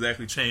if he's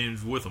exactly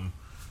changed with them.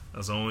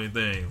 That's the only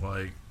thing.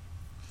 Like,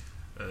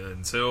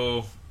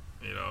 until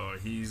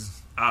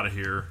he's out of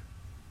here.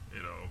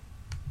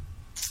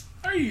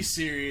 Are you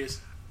serious?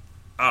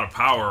 Out of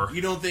power.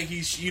 You don't think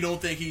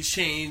he's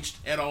changed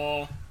at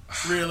all?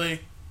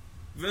 Really?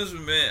 Vince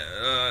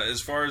McMahon,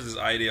 as far as his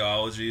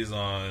ideologies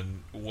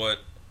on what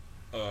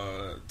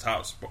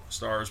top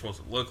star is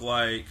supposed to look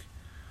like,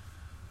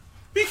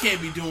 we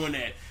can't be doing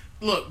that.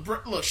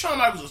 Look, Shawn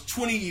Michaels was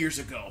 20 years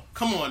ago.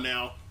 Come on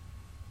now.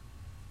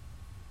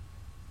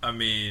 I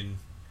mean,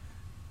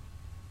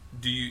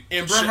 do you...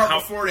 And Bret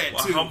Hart before that,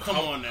 too. Come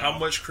on now. How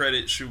much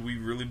credit should we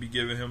really be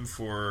giving him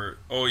for...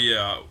 Oh,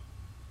 yeah,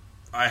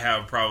 I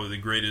have probably the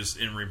greatest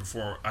in-ring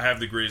performer. I have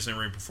the greatest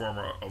in-ring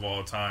performer of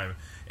all time.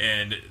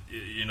 And,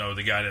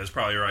 the guy that's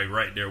probably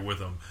right there with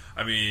him.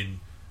 I mean,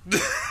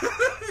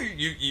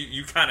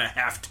 you kind of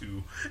have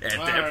to at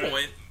that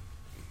point.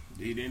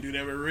 He didn't do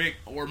that with Rick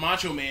or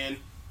Macho Man.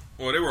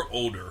 Well, they were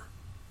older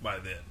by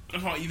then.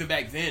 Oh, even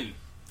back then.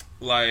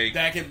 Like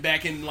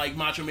back in like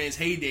Macho Man's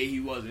heyday, he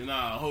wasn't.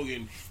 Nah,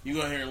 Hogan, you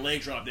go here and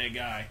leg drop that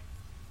guy.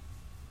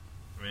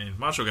 I mean,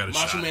 Macho got a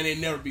shot. Macho Man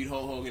ain't never beat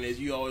Hulk Hogan, as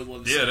you always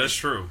want to say. Yeah, that's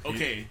true.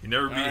 Okay, he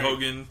never beat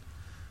Hogan.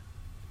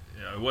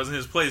 Yeah, it wasn't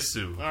his place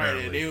to. All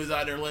right, they was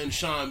out there letting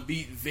Shawn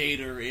beat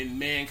Vader and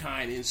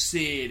Mankind and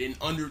Sid and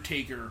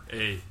Undertaker.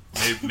 Hey,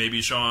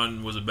 maybe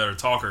Shawn was a better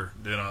talker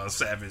than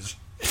Savage.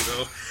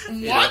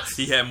 What?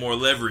 He had more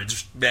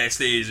leverage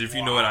backstage, if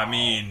you know what I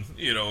mean.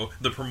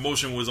 The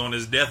promotion was on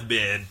his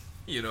deathbed.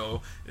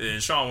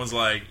 And Shawn was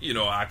like,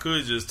 I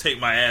could just take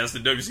my ass to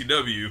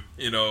WCW,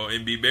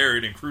 and be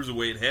buried in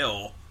cruiserweight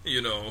hell, They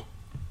wouldn't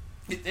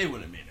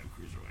have made him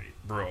cruiserweight,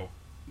 bro.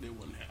 They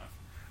wouldn't have.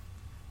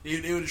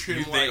 They would have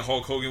treated him like. You think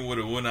Hulk Hogan would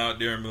have went out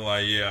there and been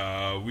like,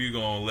 yeah, we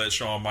gonna let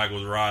Shawn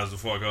Michaels rise the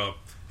fuck up?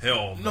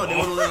 Hell no. No, they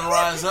wouldn't let him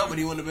rise up, but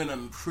he wouldn't have been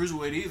a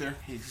cruiserweight either.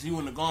 He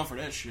wouldn't have gone for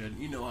that shit.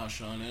 You know how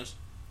Shawn is.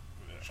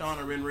 Shawn would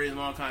have been raising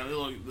all kind of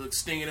look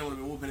stinging him, would have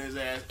been whooping his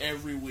ass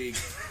every week.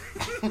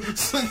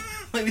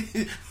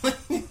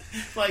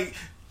 like,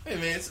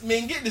 hey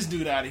man, get this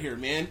dude out of here,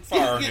 man.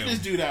 Get this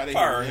dude out of here.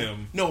 Fire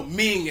him. No,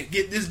 Ming,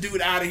 get this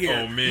dude out of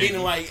here. Oh, Ming.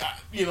 Meaning like,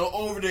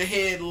 over the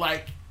head,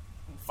 like,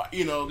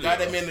 got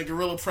that man in the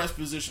gorilla press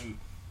position.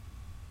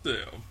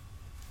 Yeah.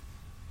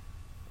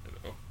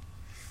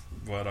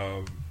 But,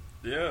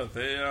 yeah,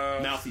 they,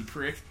 mouthy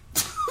prick.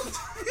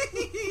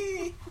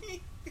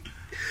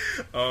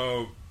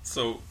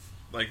 So,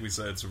 like we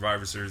said,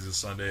 Survivor Series is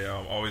Sunday.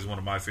 Always one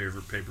of my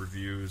favorite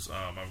pay-per-views.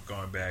 I've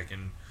gone back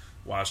and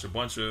watched a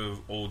bunch of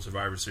old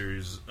Survivor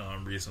Series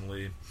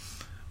recently.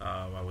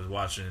 I was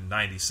watching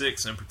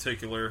 96 in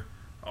particular,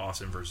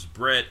 Austin versus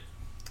Brett,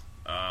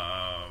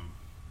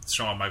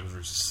 Shawn Michaels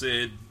versus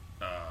Sid,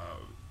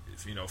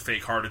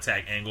 fake heart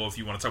attack angle, if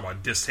you want to talk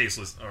about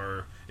tasteless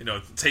or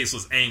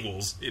tasteless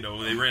angles, they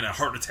ran a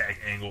heart attack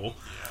angle,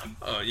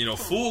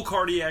 full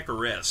cardiac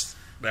arrest.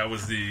 That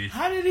was the...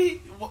 How did he...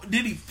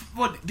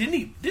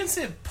 Didn't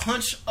Sid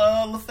punch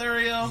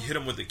Lothario? He hit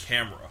him with the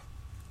camera.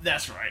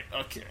 That's right,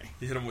 okay.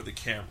 He hit him with the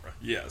camera,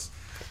 yes.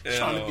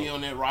 Trying to be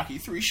on that Rocky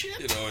 3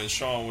 shit. And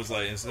Shawn was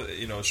like,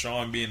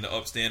 Shawn being the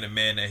upstanding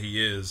man that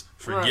he is,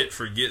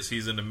 forgets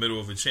he's in the middle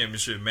of a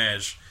championship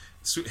match,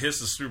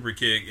 hits a super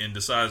kick and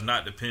decides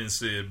not to pin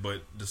Sid,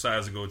 but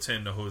decides to go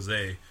 10 to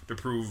Jose to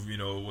prove,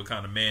 what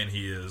kind of man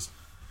he is.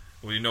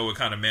 Well, what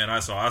kind of man I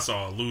saw? I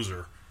saw a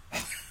loser.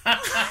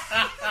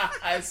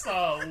 I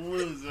saw a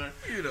loser.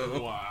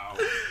 Wow.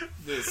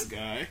 This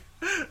guy.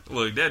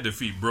 Look, that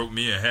defeat broke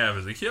me in half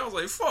as a kid. I was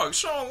like, fuck,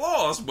 Shawn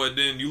lost. But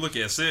then you look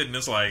at Sid and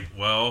it's like,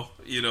 well,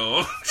 you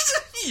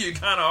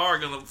kind of are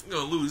gonna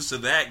lose to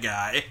that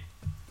guy.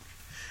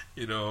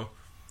 Look,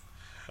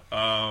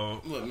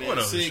 man, what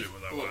other shit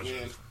was I watching?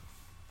 Man.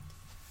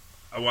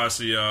 I watched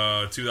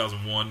the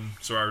 2001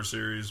 Survivor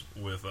Series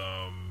with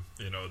the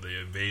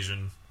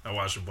invasion. I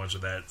watched a bunch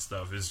of that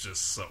stuff. It's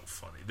just so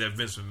funny. That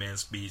Vince McMahon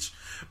speech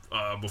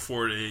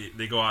before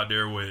they go out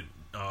there with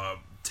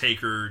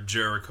Taker,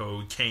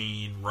 Jericho,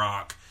 Kane,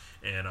 Rock,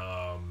 and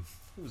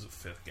who was the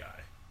fifth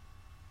guy?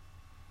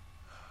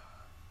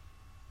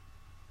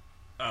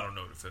 I don't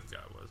know the fifth guy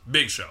was.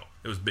 Big Show.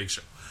 It was Big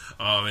Show.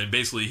 And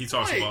basically he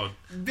talks about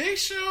Big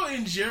Show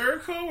and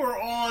Jericho were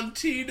on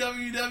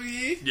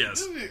TWWE.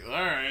 Yes. All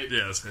right.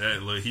 Yes,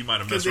 he might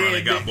have messed around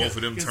and got both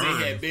of them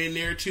turned. They had been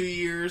there 2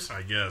 years.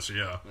 I guess,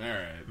 yeah. All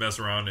right. Mess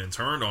around and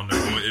turned on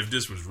them boys. If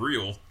this was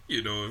real,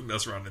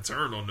 mess around and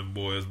turned on them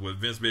boys. But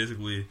Vince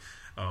basically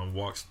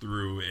walks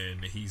through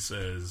and he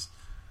says,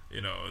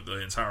 the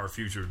entire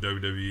future of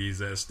WWE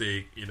is at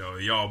stake.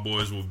 Y'all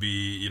boys will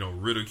be,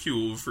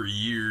 ridiculed for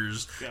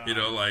years. God.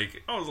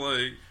 I was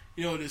like,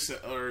 this,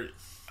 or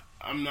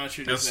I'm not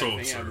sure. That's so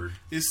absurd.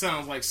 This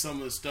sounds like some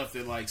of the stuff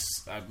that,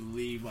 I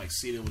believe,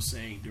 Cena was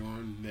saying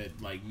during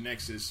that,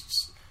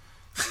 Nexus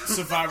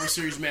Survivor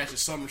Series match at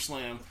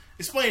SummerSlam.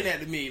 Explain that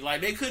to me.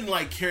 They couldn't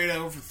carry that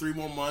over for 3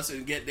 more months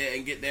and get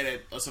that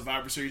at a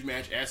Survivor Series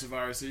match at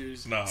Survivor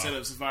Series. Nah. Set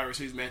up Survivor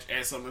Series match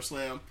at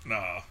SummerSlam.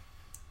 Nah.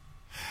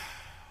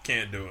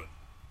 Can't do it.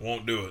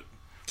 Won't do it.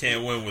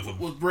 Can't win with him.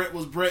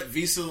 Was Brett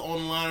Visa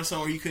on the line or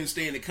something where he couldn't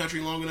stay in the country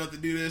long enough to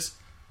do this?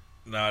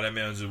 Nah, that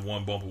man was just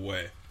one bump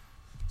away.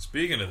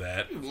 Speaking of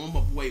that, one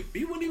bump away.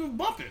 He wasn't even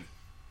bumping.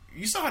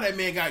 You saw how that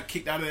man got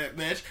kicked out of that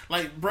match.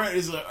 Brett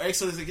is an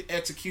excellent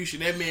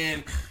execution. That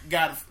man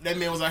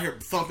was out here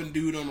thumping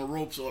dude on the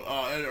ropes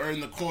or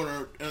in the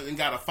corner and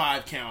got a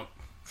 5 count.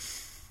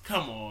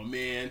 Come on,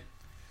 man.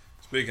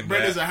 Speaking of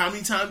Brett that, is a how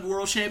many time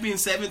world champion?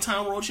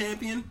 7-time world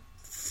champion?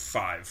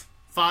 5.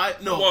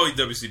 5? No. Well,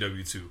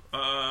 WCW too.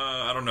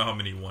 I don't know how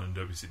many he won in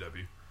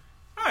WCW.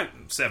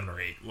 7 or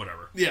 8,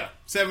 whatever. Yeah,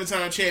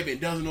 7-time champion.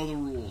 Doesn't know the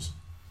rules.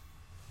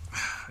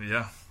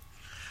 Yeah.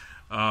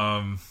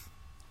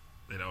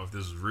 If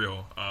this is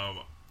real,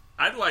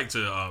 I'd like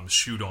to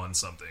shoot on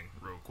something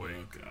real quick.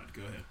 Oh God,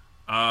 go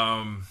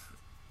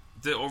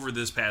ahead. Over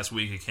this past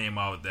week, it came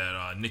out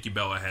that Nikki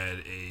Bella had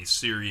a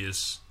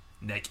serious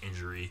neck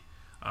injury.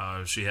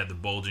 She had the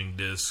bulging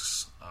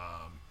discs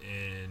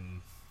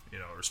in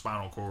her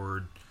spinal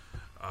cord.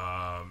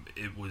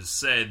 It was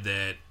said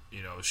that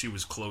she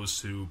was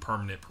close to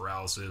permanent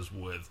paralysis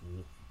with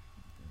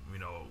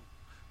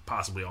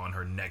possibly on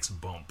her next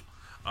bump.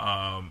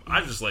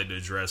 I'd just like to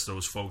address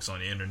those folks on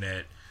the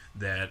internet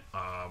that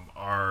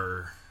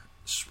are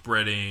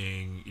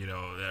spreading,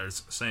 that are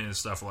saying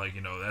stuff like,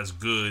 that's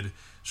good,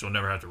 she'll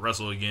never have to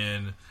wrestle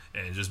again,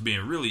 and just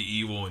being really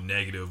evil and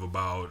negative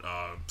about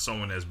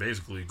someone that's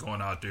basically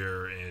going out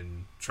there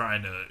and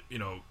trying to,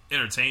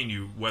 entertain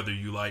you, whether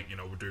you like,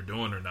 what they're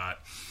doing or not,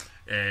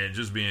 and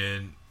just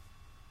being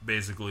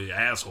basically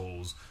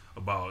assholes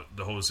about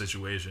the whole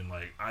situation.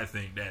 I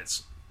think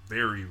that's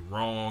very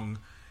wrong,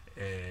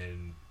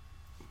 and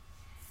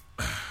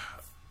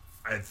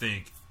I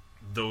think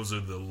those are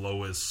the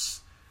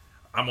lowest.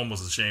 I'm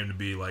almost ashamed to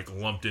be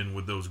lumped in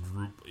with those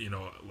group,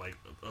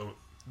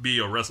 be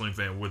a wrestling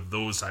fan with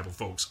those type of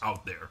folks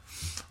out there.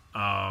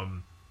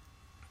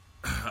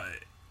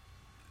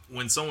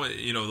 When someone,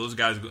 those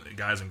guys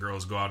and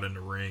girls go out in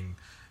the ring,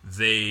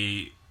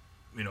 they,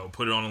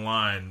 put it on the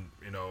line,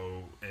 and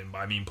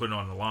I mean put it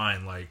on the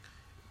line,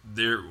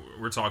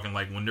 we're talking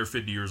when they're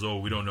 50 years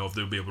old, we don't know if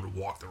they'll be able to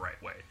walk the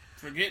right way.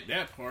 Forget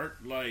that part.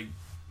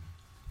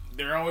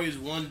 They're always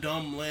one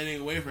dumb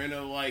landing away from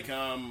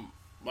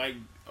like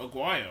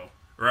Aguayo.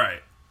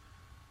 Right.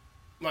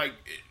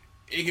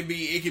 It could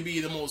be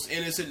the most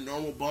innocent,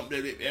 normal bump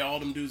that all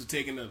them dudes are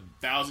taking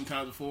 1,000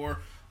 times before.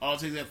 All it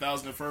takes that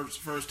 1,000 the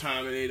first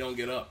time and they don't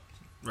get up.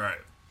 Right.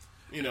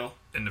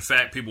 And the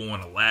fact people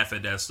want to laugh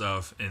at that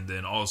stuff and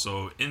then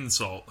also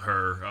insult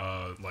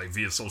her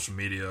via social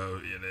media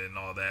and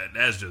all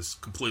that's just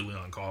completely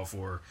uncalled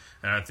for.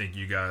 And I think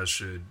you guys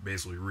should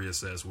basically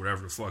reassess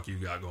whatever the fuck you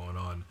got going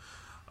on.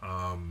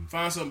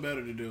 Find something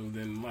better to do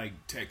than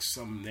text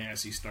some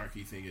nasty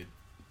Starkey thing at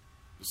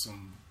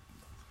some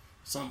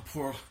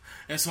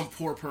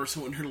poor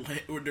person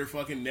with their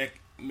fucking neck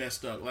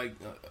messed up.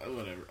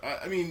 Whatever.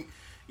 I mean,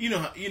 you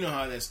know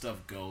how that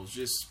stuff goes.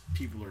 Just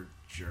people are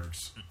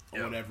jerks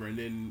or whatever, and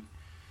then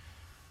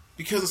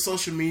because of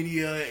social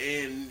media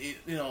and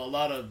a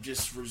lot of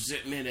just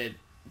resentment at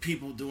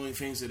people doing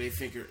things that they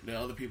think that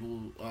other people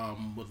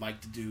would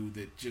like to do,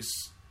 that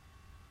just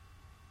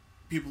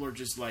people are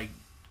just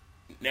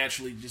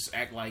naturally just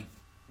act like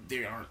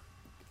they aren't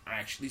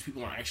actually, these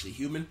people aren't actually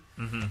human.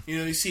 Mm-hmm.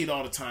 You see it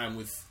all the time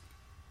with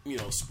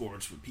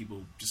sports, with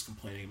people just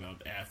complaining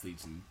about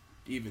athletes and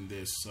even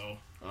this. So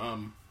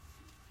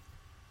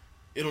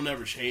it'll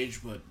never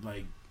change, but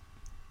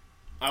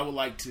I would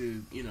like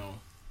to,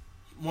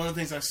 one of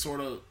the things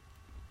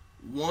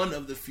one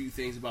of the few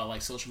things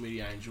about social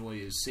media I enjoy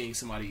is seeing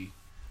somebody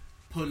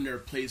put in their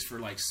place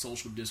for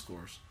social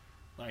discourse.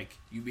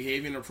 You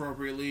behaving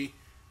appropriately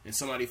and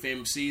somebody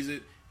famous sees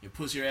it and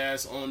puts your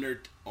ass on a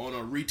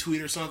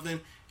retweet or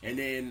something, and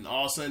then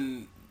all of a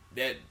sudden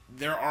that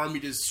their army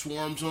just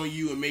swarms on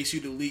you and makes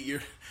you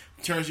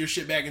turns your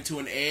shit back into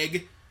an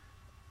egg.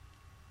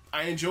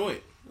 I enjoy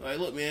it.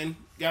 Look, man,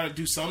 gotta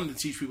do something to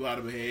teach people how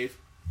to behave.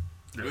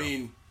 Yeah. I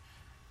mean,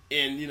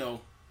 and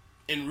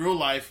in real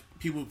life,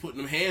 people putting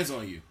them hands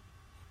on you,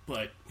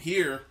 but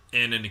here,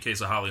 and in the case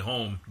of Holly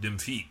Holm, them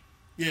feet.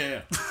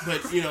 Yeah,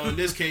 but in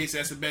this case,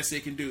 that's the best they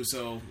can do.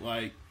 So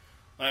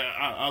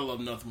I love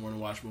nothing more than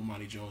watching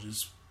Bomani Jones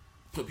just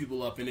put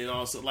people up, and then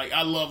also like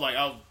I love like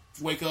I'll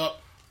wake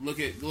up, look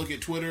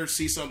at Twitter,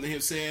 see something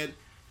him said,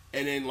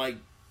 and then like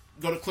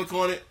go to click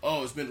on it.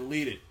 Oh, it's been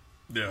deleted.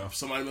 Yeah,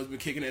 somebody must have been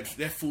kicking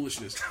that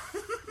foolishness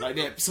like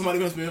that. Somebody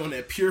must have been on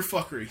that pure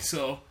fuckery.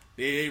 So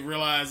they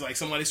realized like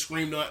somebody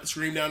screamed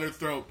down their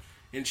throat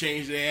and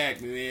changed their act,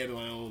 and they had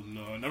like, oh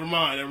no, never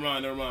mind.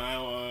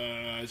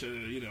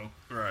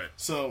 Right.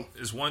 So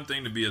it's one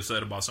thing to be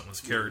upset about someone's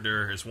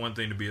character. It's one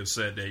thing to be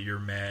upset that you're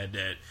mad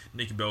that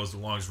Nikki Bella is the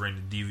longest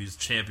reigning Divas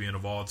champion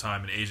of all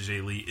time and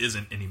AJ Lee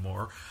isn't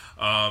anymore.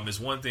 It's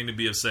one thing to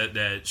be upset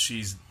that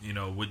she's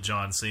with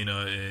John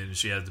Cena and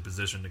she has the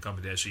position in the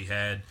company that she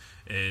had,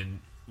 and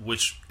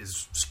which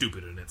is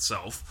stupid in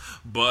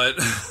itself, but.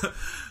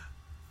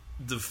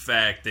 The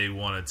fact they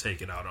want to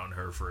take it out on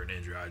her for an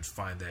injury, I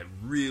find that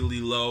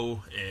really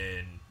low,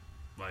 and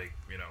like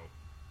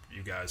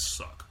you guys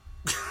suck.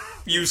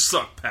 You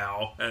suck,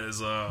 pal,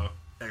 as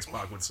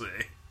X-Pac would say.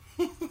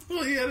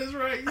 Yeah, that's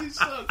right. You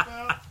suck,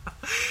 pal.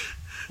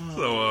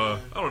 So I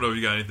don't know if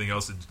you got anything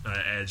else to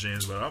add,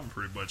 James, but I'm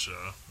pretty much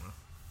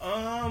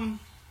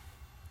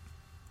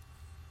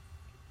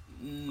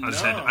No.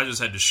 I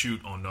just had to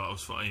shoot on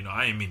those. I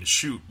didn't mean to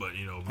shoot, but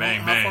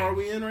bang. How far are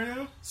we in right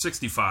now?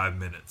 65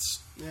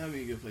 minutes. Yeah, that'd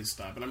be a good place to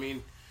stop. But I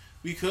mean,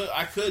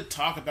 I could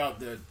talk about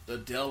the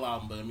Adele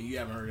album, but I mean, you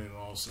haven't heard it at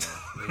all, so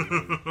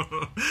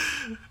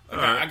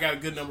I got a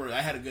good number.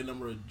 I had a good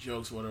number of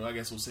jokes, or whatever. I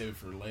guess we'll save it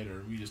for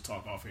later. We just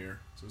talk off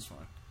air, so it's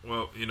fine.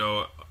 Well,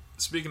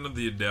 speaking of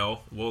the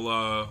Adele,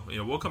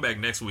 we'll come back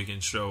next week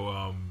and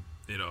show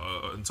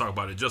and talk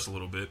about it just a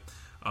little bit.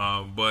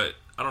 But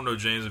I don't know,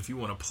 James, if you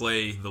want to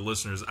play the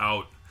listeners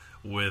out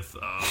with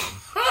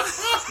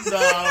no,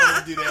 I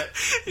wouldn't do that.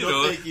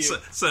 Thank you.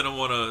 Send them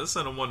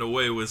on the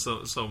way with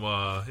some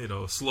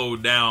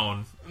slowed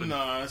down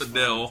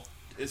Adele. Fine.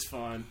 It's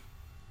fine.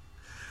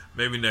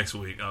 Maybe next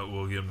week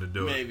we'll get them to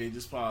do it. Maybe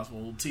it's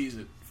possible. We'll tease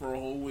it for a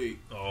whole week.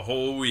 A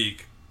whole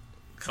week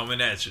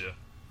coming at you.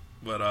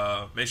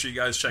 But make sure you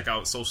guys check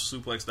out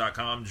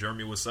socialsuplex.com.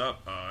 Jeremy, what's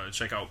up?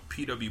 Check out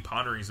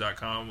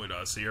pwponderings.com with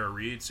Sierra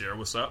Reed. Sierra,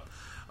 what's up?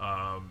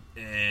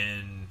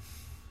 And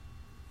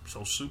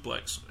Social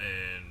Suplex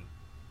and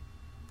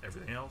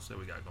everything else that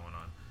we got going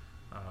on.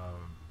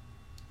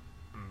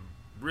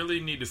 Really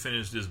need to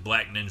finish this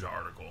Black Ninja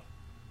article.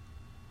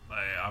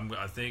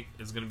 I think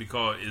it's going to be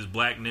called "Is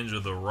Black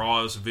Ninja the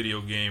Rawest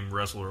Video Game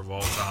Wrestler of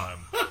All Time?"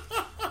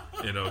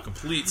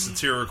 Complete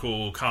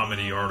satirical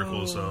comedy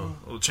article. So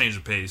we'll change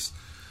the pace.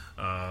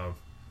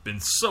 Been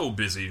so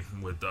busy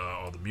with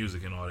all the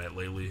music and all that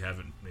lately.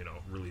 Haven't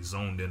really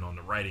zoned in on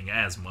the writing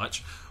as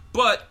much.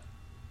 But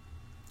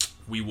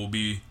we will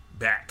be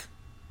back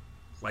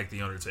like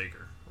The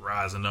Undertaker,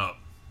 rising up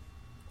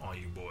on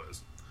you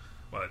boys.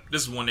 But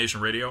this is One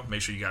Nation Radio.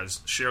 Make sure you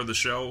guys share the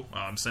show.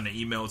 Send an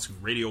email to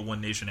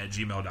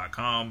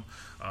radio1nation@gmail.com.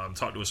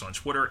 Talk to us on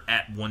Twitter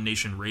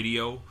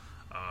 @OneNationRadio.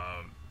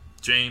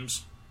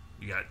 James,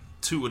 you got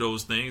two of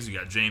those things. You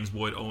got James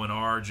Boyd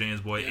ONR,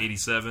 James Boyd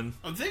 87.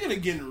 I'm thinking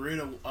of getting rid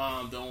of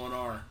the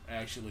ONR,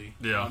 actually.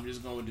 Yeah. I'm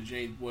just going with the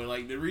James Boyd.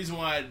 Like, the reason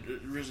why I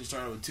originally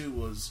started with two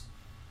was,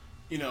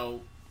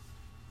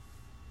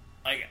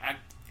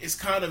 it's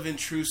kind of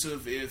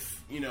intrusive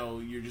if,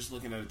 you're just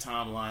looking at a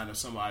timeline of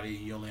somebody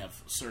and you only have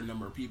a certain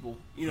number of people.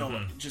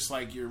 Just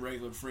like your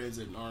regular friends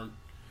that aren't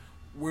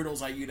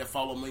weirdos like you that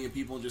follow a million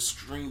people and just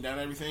stream down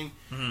everything.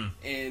 Mm-hmm.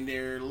 And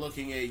they're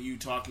looking at you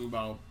talking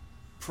about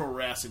pro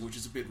wrestling, which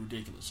is a bit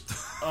ridiculous.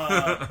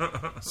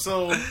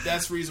 So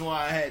that's the reason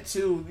why I had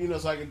two,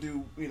 so I can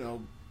do,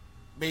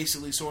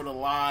 basically sort of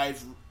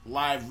live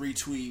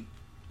retweet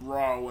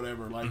Raw or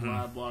whatever, like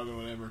live blog or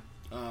whatever,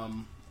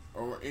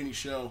 or any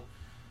show.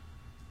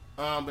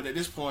 But at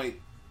this point,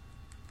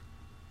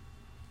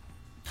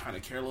 kind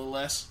of care a little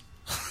less.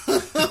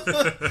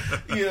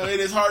 It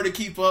is hard to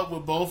keep up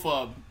with both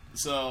of them.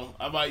 So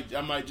I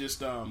might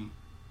just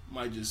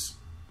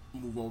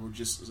move over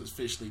just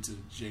officially to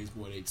James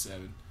Boyd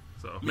 87.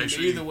 So make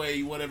sure either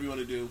way, whatever you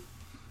want to do,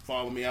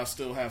 follow me. I'll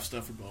still have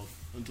stuff for both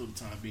until the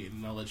time being,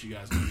 and I'll let you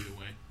guys know either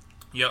way.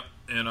 Yep,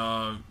 and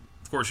of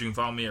course you can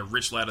follow me at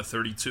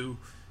RichLatta32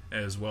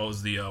 as well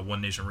as the One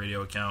Nation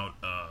Radio account.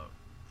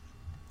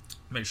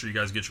 Make sure you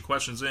guys get your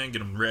questions in, get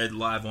them read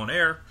live on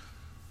air,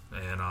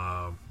 and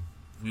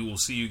we will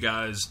see you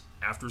guys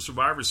after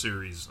Survivor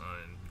Series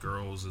and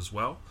girls as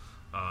well.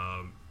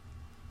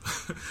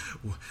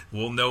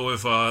 We'll know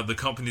if the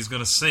company's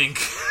going to sink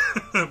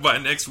by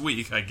next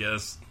week, I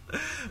guess.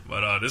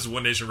 But this is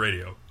One Nation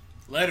Radio.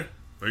 Later.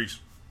 Peace.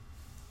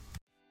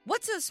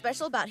 What's so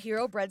special about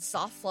Hero Bread's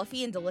soft,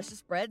 fluffy, and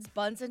delicious breads,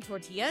 buns, and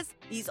tortillas?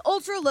 These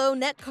ultra-low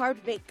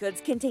net-carb baked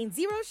goods contain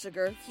 0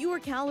 sugar, fewer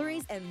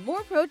calories, and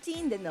more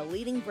protein than the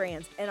leading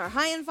brands, and are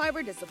high in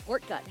fiber to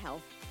support gut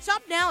health.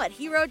 Shop now at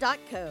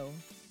Hero.co.